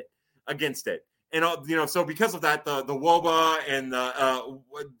contact to get it against it, and so because of that, the WOBA and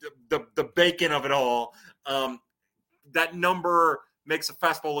the bacon of it all, that number makes a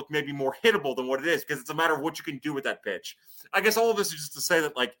fastball look maybe more hittable than what it is because it's a matter of what you can do with that pitch. I guess all of this is just to say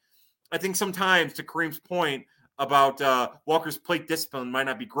that I think sometimes, to Kareem's point about Walker's plate discipline might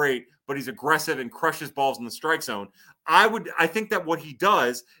not be great, but he's aggressive and crushes balls in the strike zone. I think that what he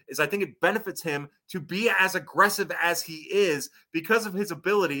does is I think it benefits him to be as aggressive as he is because of his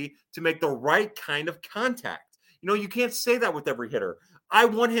ability to make the right kind of contact. You can't say that with every hitter.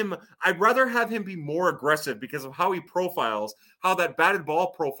 I'd rather have him be more aggressive because of how he profiles, how that batted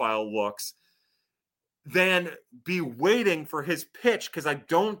ball profile looks, than be waiting for his pitch, because I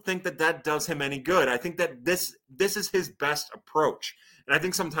don't think that does him any good. I think that this is his best approach, and I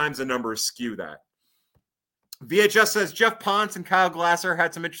think sometimes the numbers skew that. VHS says Jeff Ponce and Kyle Glasser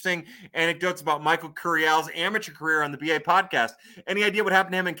had some interesting anecdotes about Michael Curiel's amateur career on the BA podcast. Any idea what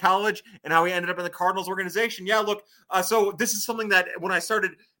happened to him in college and how he ended up in the Cardinals organization? Yeah, look, so this is something that when I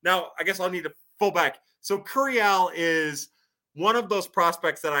started, now I guess I'll need to full back. So Curiel is one of those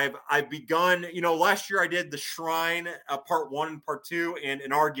prospects that I've begun, last year I did the Shrine part 1 and part 2 and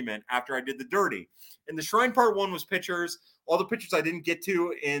an argument after I did the Dirty. And the Shrine part 1 was pitchers, all the pitchers I didn't get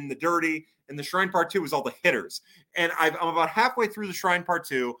to in the Dirty, and the Shrine part 2 was all the hitters. And I'm about halfway through the Shrine part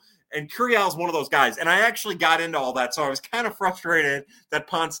 2, and Curiel is one of those guys. And I actually got into all that, so I was kind of frustrated that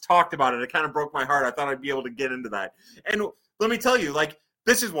Ponce talked about it. It kind of broke my heart. I thought I'd be able to get into that. And let me tell you,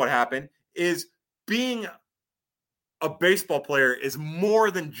 this is what happened, is being a baseball player is more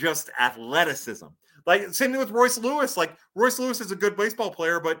than just athleticism. Same thing with Royce Lewis. Royce Lewis is a good baseball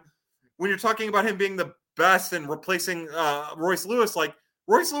player, but when you're talking about him being the best and replacing Royce Lewis,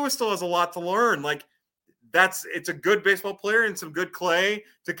 Royce Lewis still has a lot to learn. It's a good baseball player and some good clay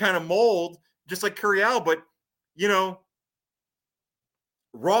to kind of mold, just like Curiel. But,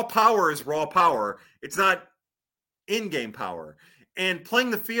 raw power is raw power. It's not in-game power. And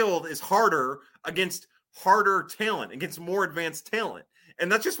playing the field is harder against harder talent, against more advanced talent.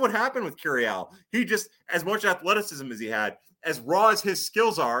 And that's just what happened with Curiel. He just, as much athleticism as he had, as raw as his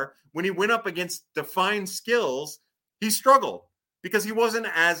skills are, when he went up against defined skills, he struggled because he wasn't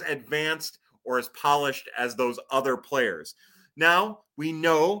as advanced or as polished as those other players. Now, we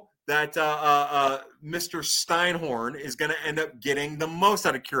know that Mr. Steinhorn is going to end up getting the most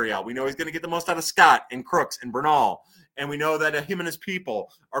out of Curiel. We know he's going to get the most out of Scott and Crooks and Bernal. And we know that him and his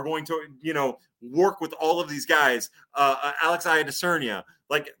people are going to, work with all of these guys. Alex Iadacernia,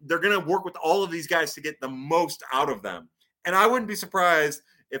 they're going to work with all of these guys to get the most out of them. And I wouldn't be surprised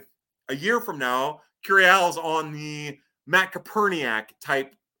if a year from now, Curiel's on the Matt Koperniak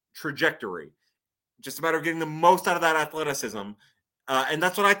type trajectory. Just a matter of getting the most out of that athleticism. And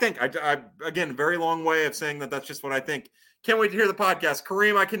that's what I think. I again, very long way of saying that's just what I think. Can't wait to hear the podcast.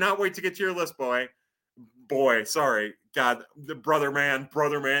 Kareem, I cannot wait to get to your list, boy. Sorry. God, the brother man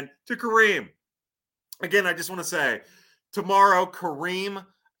to Kareem. Again, I just want to say tomorrow, Kareem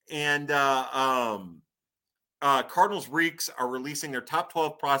and Cardinals Reeks are releasing their top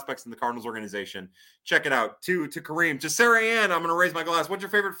 12 prospects in the Cardinals organization. Check it out. To Kareem. To Sarah Ann, I'm going to raise my glass. What's your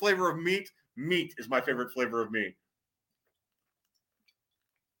favorite flavor of meat? Meat is my favorite flavor of meat.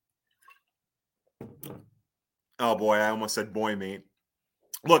 Oh, boy, I almost said boy meat.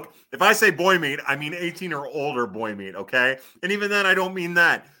 Look, if I say boy meat, I mean 18 or older boy meat, okay? And even then, I don't mean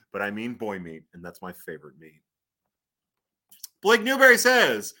that, but I mean boy meat, and that's my favorite meat. Blake Newberry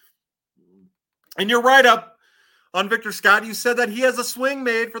says, in your write-up on Victor Scott, you said that he has a swing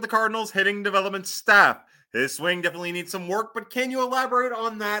made for the Cardinals hitting development staff. His swing definitely needs some work, but can you elaborate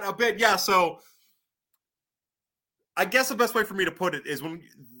on that a bit? Yeah, so I guess the best way for me to put it is when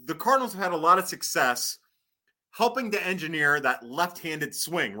the Cardinals have had a lot of success helping to engineer that left-handed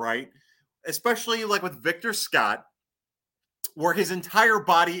swing, right? Especially with Victor Scott, where his entire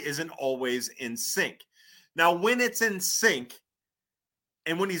body isn't always in sync. Now, when it's in sync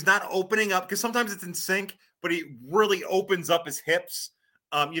and when he's not opening up, because sometimes it's in sync, but he really opens up his hips.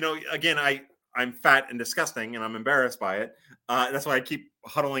 Again, I'm fat and disgusting, and I'm embarrassed by it. That's why I keep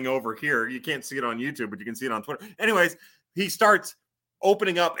huddling over here. You can't see it on YouTube, but you can see it on Twitter. Anyways, he starts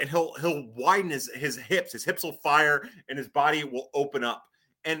opening up, and he'll widen his hips. His hips will fire, and his body will open up.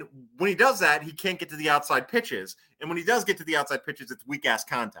 And when he does that, he can't get to the outside pitches. And when he does get to the outside pitches, it's weak-ass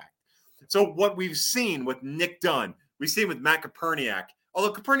contact. So what we've seen with Nick Dunn, we've seen with Matt Koperniak,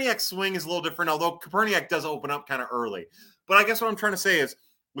 although Koperniak's swing is a little different, although Koperniak does open up kind of early. But I guess what I'm trying to say is,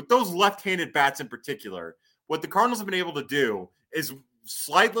 with those left-handed bats in particular, what the Cardinals have been able to do is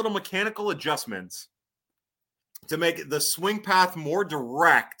slight little mechanical adjustments to make the swing path more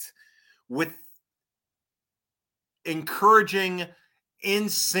direct with encouraging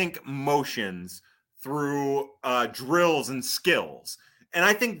in-sync motions through drills and skills. And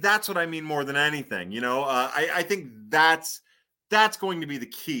I think that's what I mean more than anything. I think that's going to be the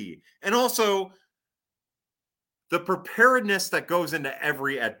key. And also the preparedness that goes into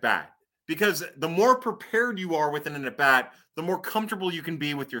every at-bat. Because the more prepared you are within an at-bat, the more comfortable you can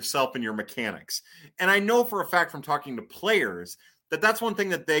be with yourself and your mechanics. And I know for a fact from talking to players that that's one thing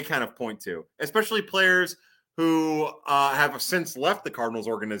that they kind of point to, especially players who have since left the Cardinals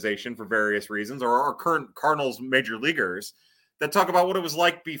organization for various reasons, or are current Cardinals major leaguers, that talk about what it was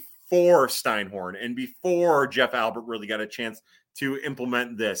like before Steinhorn and before Jeff Albert really got a chance to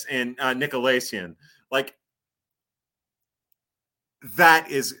implement this, and Nicolaisian. That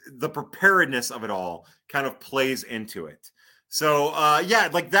is the preparedness of it all kind of plays into it. So, yeah,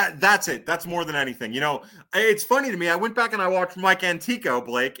 like that's it. That's more than anything. It's funny to me. I went back and I watched Mike Antico,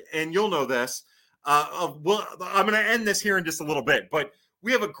 Blake, and you'll know this. Well, I'm going to end this here in just a little bit, but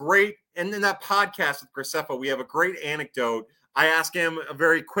we have a great, and in that podcast with Graceffa, we have a great anecdote. I asked him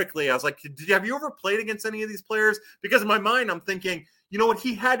very quickly. I was like, have you ever played against any of these players? Because in my mind, I'm thinking, you know what?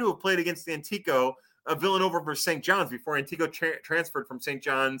 He had to have played against Antico, Villanova versus St. John's before Antico transferred from St.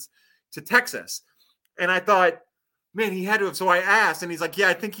 John's to Texas. And I thought, man, he had to have. So I asked, and he's like, yeah,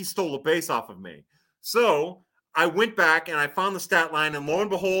 I think he stole a base off of me. So I went back and I found the stat line, and lo and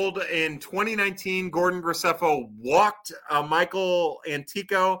behold, in 2019, Gordon Graceffa walked Michael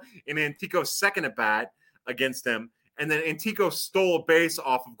Antico in Antico's second at bat against him, and then Antico stole a base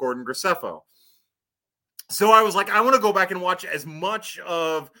off of Gordon Graceffa. So I was like, I want to go back and watch as much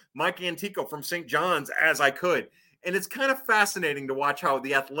of Mike Antico from St. John's as I could. And it's kind of fascinating to watch how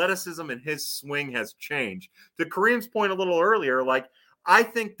the athleticism in his swing has changed. To Kareem's point a little earlier, like I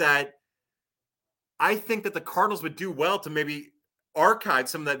think that the Cardinals would do well to maybe archive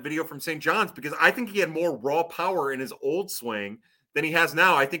some of that video from St. John's, because I think he had more raw power in his old swing than he has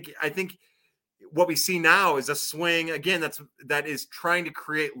now. I think what we see now is a swing again that is trying to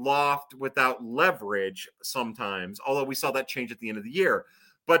create loft without leverage sometimes. Although we saw that change at the end of the year.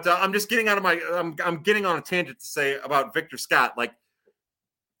 But I'm just getting out of I'm getting on a tangent to say about Victor Scott. Like,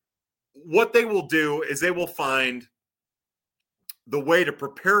 what they will do is they will find the way to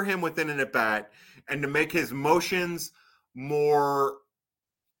prepare him within an at bat and to make his motions more.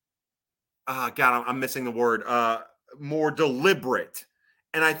 God, I'm missing the word. More deliberate.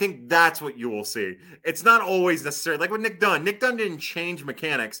 And I think that's what you will see. It's not always necessary. Like with Nick Dunn. Nick Dunn didn't change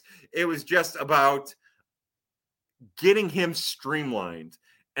mechanics. It was just about getting him streamlined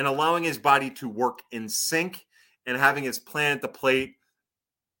and allowing his body to work in sync and having his plan at the plate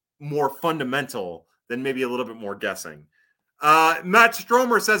more fundamental than maybe a little bit more guessing. Matt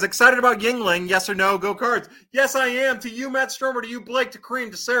Stromer says, excited about Yuengling? Yes or no? Go Cards. Yes, I am. To you, Matt Stromer. To you, Blake. To Kareem.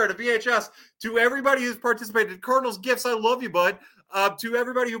 To Sarah. To VHS. To everybody who's participated. Cardinals Gifts. I love you, bud. To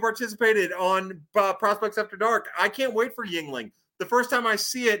everybody who participated on Prospects After Dark. I can't wait for Yuengling. The first time I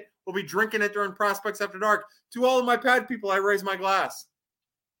see it, we'll be drinking it during Prospects After Dark. To all of my pad people, I raise my glass.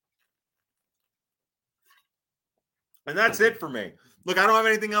 And that's it for me. Look, I don't have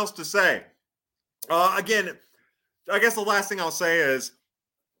anything else to say. Again, I guess the last thing I'll say is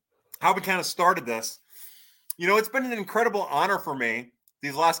how we kind of started this. It's been an incredible honor for me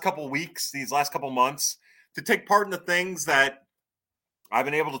these last couple weeks, these last couple months, to take part in the things that I've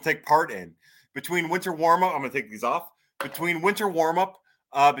been able to take part in. Between winter warm-up, I'm going to take these off. Between winter warm-up,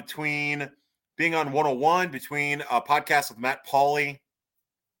 between being on 101, between a podcast with Matt Pauley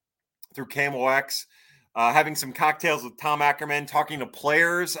through KMOX, having some cocktails with Tom Ackerman, talking to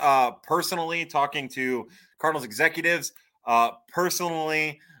players personally, talking to Cardinals executives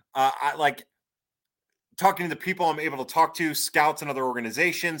personally. I like talking to the people I'm able to talk to, scouts in other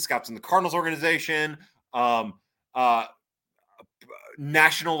organizations, scouts in the Cardinals organization,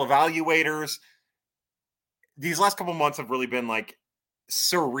 national evaluators. These last couple months have really been like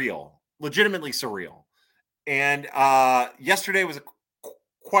surreal, legitimately surreal. And yesterday was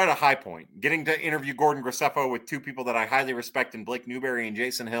quite a high point, getting to interview Gordon Graceffa with two people that I highly respect in Blake Newberry and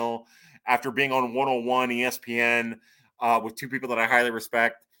Jason Hill, after being on 101 ESPN with two people that I highly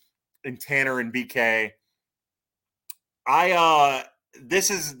respect in Tanner and BK. This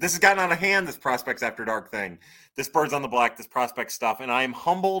has gotten out of hand, this Prospects After Dark thing, this Birds on the Black, this prospect stuff. And I am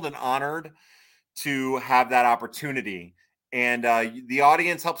humbled and honored to have that opportunity. And the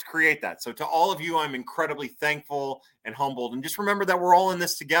audience helps create that. So to all of you, I'm incredibly thankful and humbled. And just remember that we're all in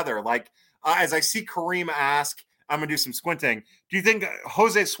this together. Like, as I see Kareem ask, I'm going to do some squinting. Do you think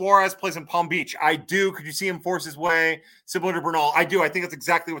Jose Suarez plays in Palm Beach? I do. Could you see him force his way similar to Bernal? I do. I think that's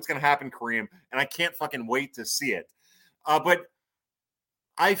exactly what's going to happen, Kareem. And I can't fucking wait to see it. But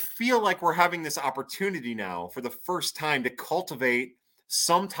I feel like we're having this opportunity now for the first time to cultivate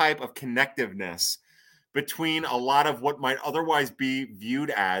some type of connectiveness between a lot of what might otherwise be viewed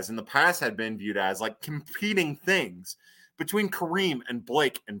as, in the past had been viewed as, like competing things between Kareem and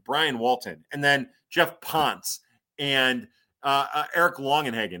Blake and Brian Walton, and then Jeff Ponce and Eric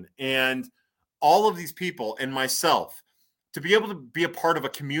Longenhagen and all of these people and myself, to be able to be a part of a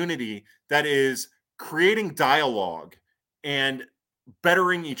community that is creating dialogue and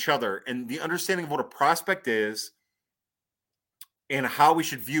bettering each other and the understanding of what a prospect is and how we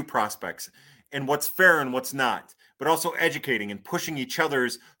should view prospects and what's fair and what's not, but also educating and pushing each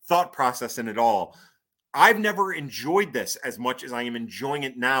other's thought process in it all. I've never enjoyed this as much as I am enjoying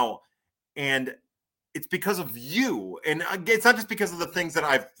it now. And it's because of you. And it's not just because of the things that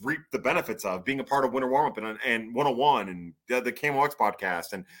I've reaped the benefits of, being a part of Winter Warm Up and 101 and the KMOX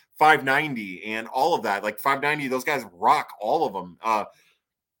podcast and 590 and all of that. Like 590, those guys rock, all of them.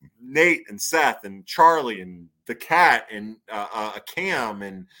 Nate and Seth and Charlie and the Cat and Cam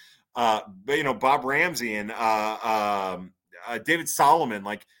and Bob Ramsey and David Solomon.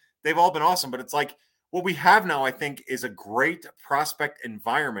 Like, they've all been awesome. But it's like, what we have now, I think, is a great prospect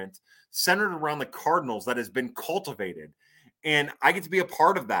environment centered around the Cardinals that has been cultivated. And I get to be a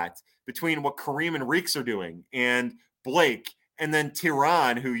part of that between what Kareem and Reeks are doing and Blake, and then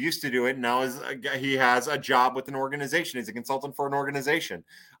Tyrann, who used to do it, now he has a job with an organization. He's a consultant for an organization.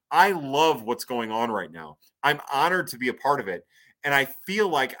 I love what's going on right now. I'm honored to be a part of it. And I feel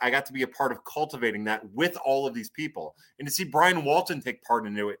like I got to be a part of cultivating that with all of these people. And to see Brian Walton take part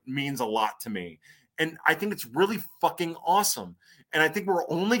into it means a lot to me. And I think it's really fucking awesome. And I think we're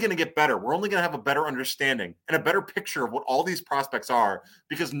only going to get better. We're only going to have a better understanding and a better picture of what all these prospects are,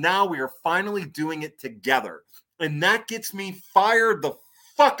 because now we are finally doing it together. And that gets me fired the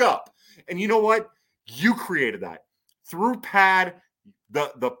fuck up. And you know what? You created that through Pad,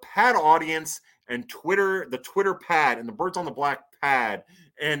 the Pad audience and Twitter, the Twitter Pad and the Birds on the Black Pad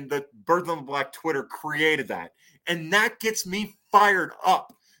and the Birds on the Black Twitter created that. And that gets me fired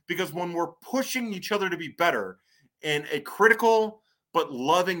up, because when we're pushing each other to be better in a critical but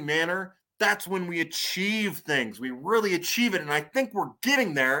loving manner, that's when we achieve things. We really achieve it. And I think we're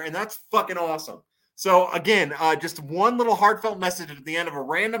getting there, and that's fucking awesome. So again, just one little heartfelt message at the end of a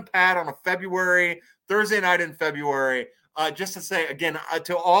random pad on a Thursday night in February, just to say again,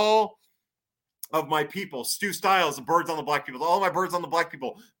 to all of my people, Stu Styles, the Birds on the Black people, all my Birds on the Black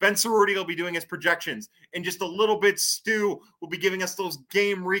people, Ben Cerruti will be doing his projections. In just a little bit, Stu will be giving us those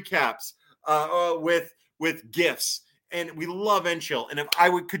game recaps with gifts. And we love Enchill. And if I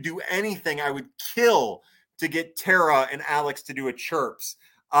could do anything, I would kill to get Tara and Alex to do a Chirps.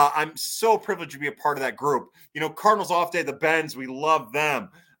 I'm so privileged to be a part of that group. Cardinals Off Day, the Bens, we love them.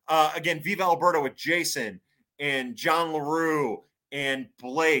 Again, Viva Alberto with Jason and John LaRue and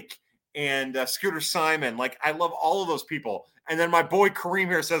Blake and Scooter Simon. Like, I love all of those people. And then my boy Kareem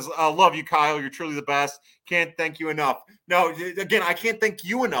here says, love you, Kyle. You're truly the best. Can't thank you enough. No, again, I can't thank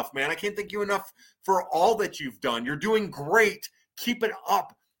you enough, man. I can't thank you enough for all that you've done. You're doing great. Keep it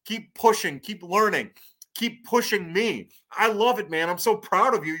up. Keep pushing. Keep learning. Keep pushing me. I love it, man. I'm so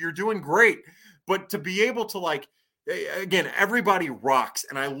proud of you. You're doing great. But to be able to, again, everybody rocks.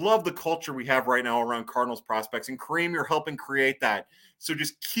 And I love the culture we have right now around Cardinals prospects. And Kareem, you're helping create that. So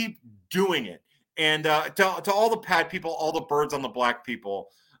just keep doing it. And to all the Pad people, all the Birds on the Black people,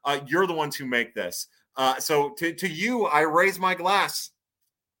 you're the ones who make this. So to you, I raise my glass.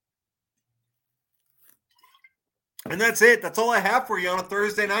 And that's it. That's all I have for you on a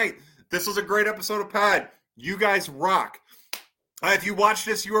Thursday night. This was a great episode of Pad. You guys rock. If you watched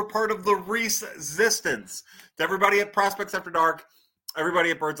this, you were part of the resistance. To everybody at Prospects After Dark,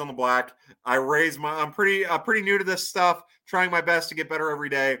 everybody at Birds on the Black, I'm pretty new to this stuff, trying my best to get better every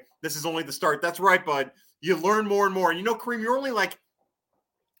day. This is only the start. That's right, bud. You learn more and more. And Kareem, you're only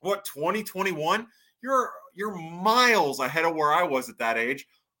 2021? You're miles ahead of where I was at that age.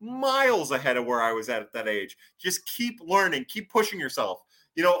 Miles ahead of where I was at that age. Just keep learning, keep pushing yourself.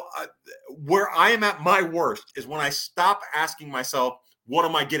 Where I am at my worst is when I stop asking myself, what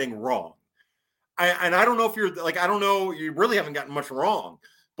am I getting wrong? And I don't know if I don't know, you really haven't gotten much wrong,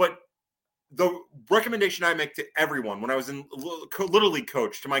 but the recommendation I make to everyone when I was in Little League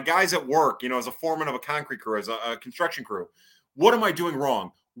coach, to my guys at work, as a foreman of a concrete crew, as a construction crew, what am I doing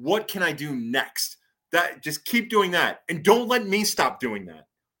wrong? What can I do next? Just keep doing that. And don't let me stop doing that,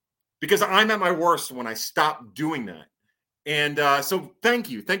 because I'm at my worst when I stop doing that. And so thank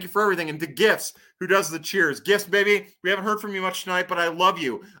you for everything. And to Gifts, who does the cheers. Gifts, baby, we haven't heard from you much tonight, but I love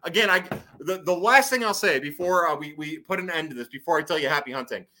you. Again, the last thing I'll say before we put an end to this, before I tell you happy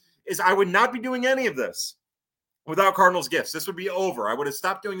hunting, is I would not be doing any of this without Cardinals Gifts. This would be over. I would have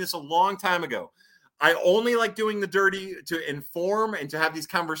stopped doing this a long time ago. I only like doing the dirty to inform and to have these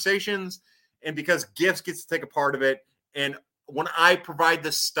conversations, and because Gifts gets to take a part of it. And when I provide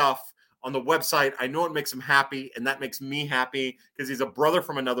this stuff on the website, I know it makes him happy, and that makes me happy because he's a brother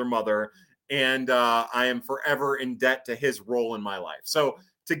from another mother, and I am forever in debt to his role in my life. So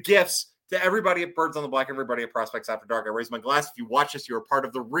to Gifts, to everybody at Birds on the Black, everybody at Prospects After Dark, I raise my glass. If you watch this, you're a part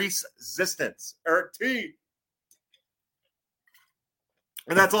of the resistance. Eric T.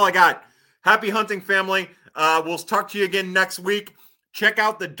 And that's all I got. Happy hunting, family. We'll talk to you again next week. Check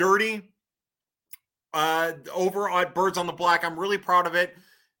out the Dirty over at Birds on the Black. I'm really proud of it.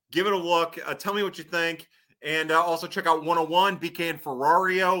 Give it a look. Tell me what you think. And also check out 101 BK and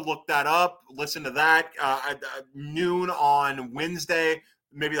Ferrario. Look that up. Listen to that at noon on Wednesday.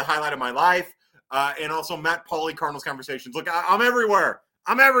 Maybe the highlight of my life. And also Matt Pauley, Cardinals Conversations. Look, I'm everywhere.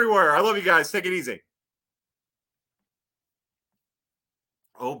 I'm everywhere. I love you guys. Take it easy.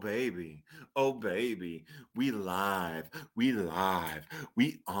 Oh, baby. Oh, baby. We live. We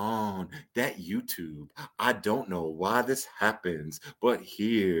on that YouTube. I don't know why this happens, but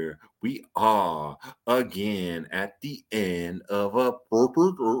here we are again at the end of a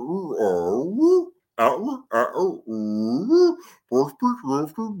perfect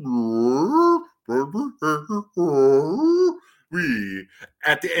we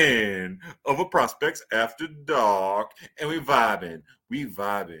at the end of a Prospects After Dark, and we vibing. We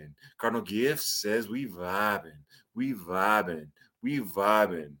vibing. Cardinal Gift says we vibing. We vibing. We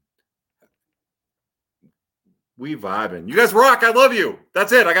vibing. We vibing. You guys rock. I love you.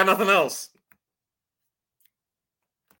 That's it. I got nothing else.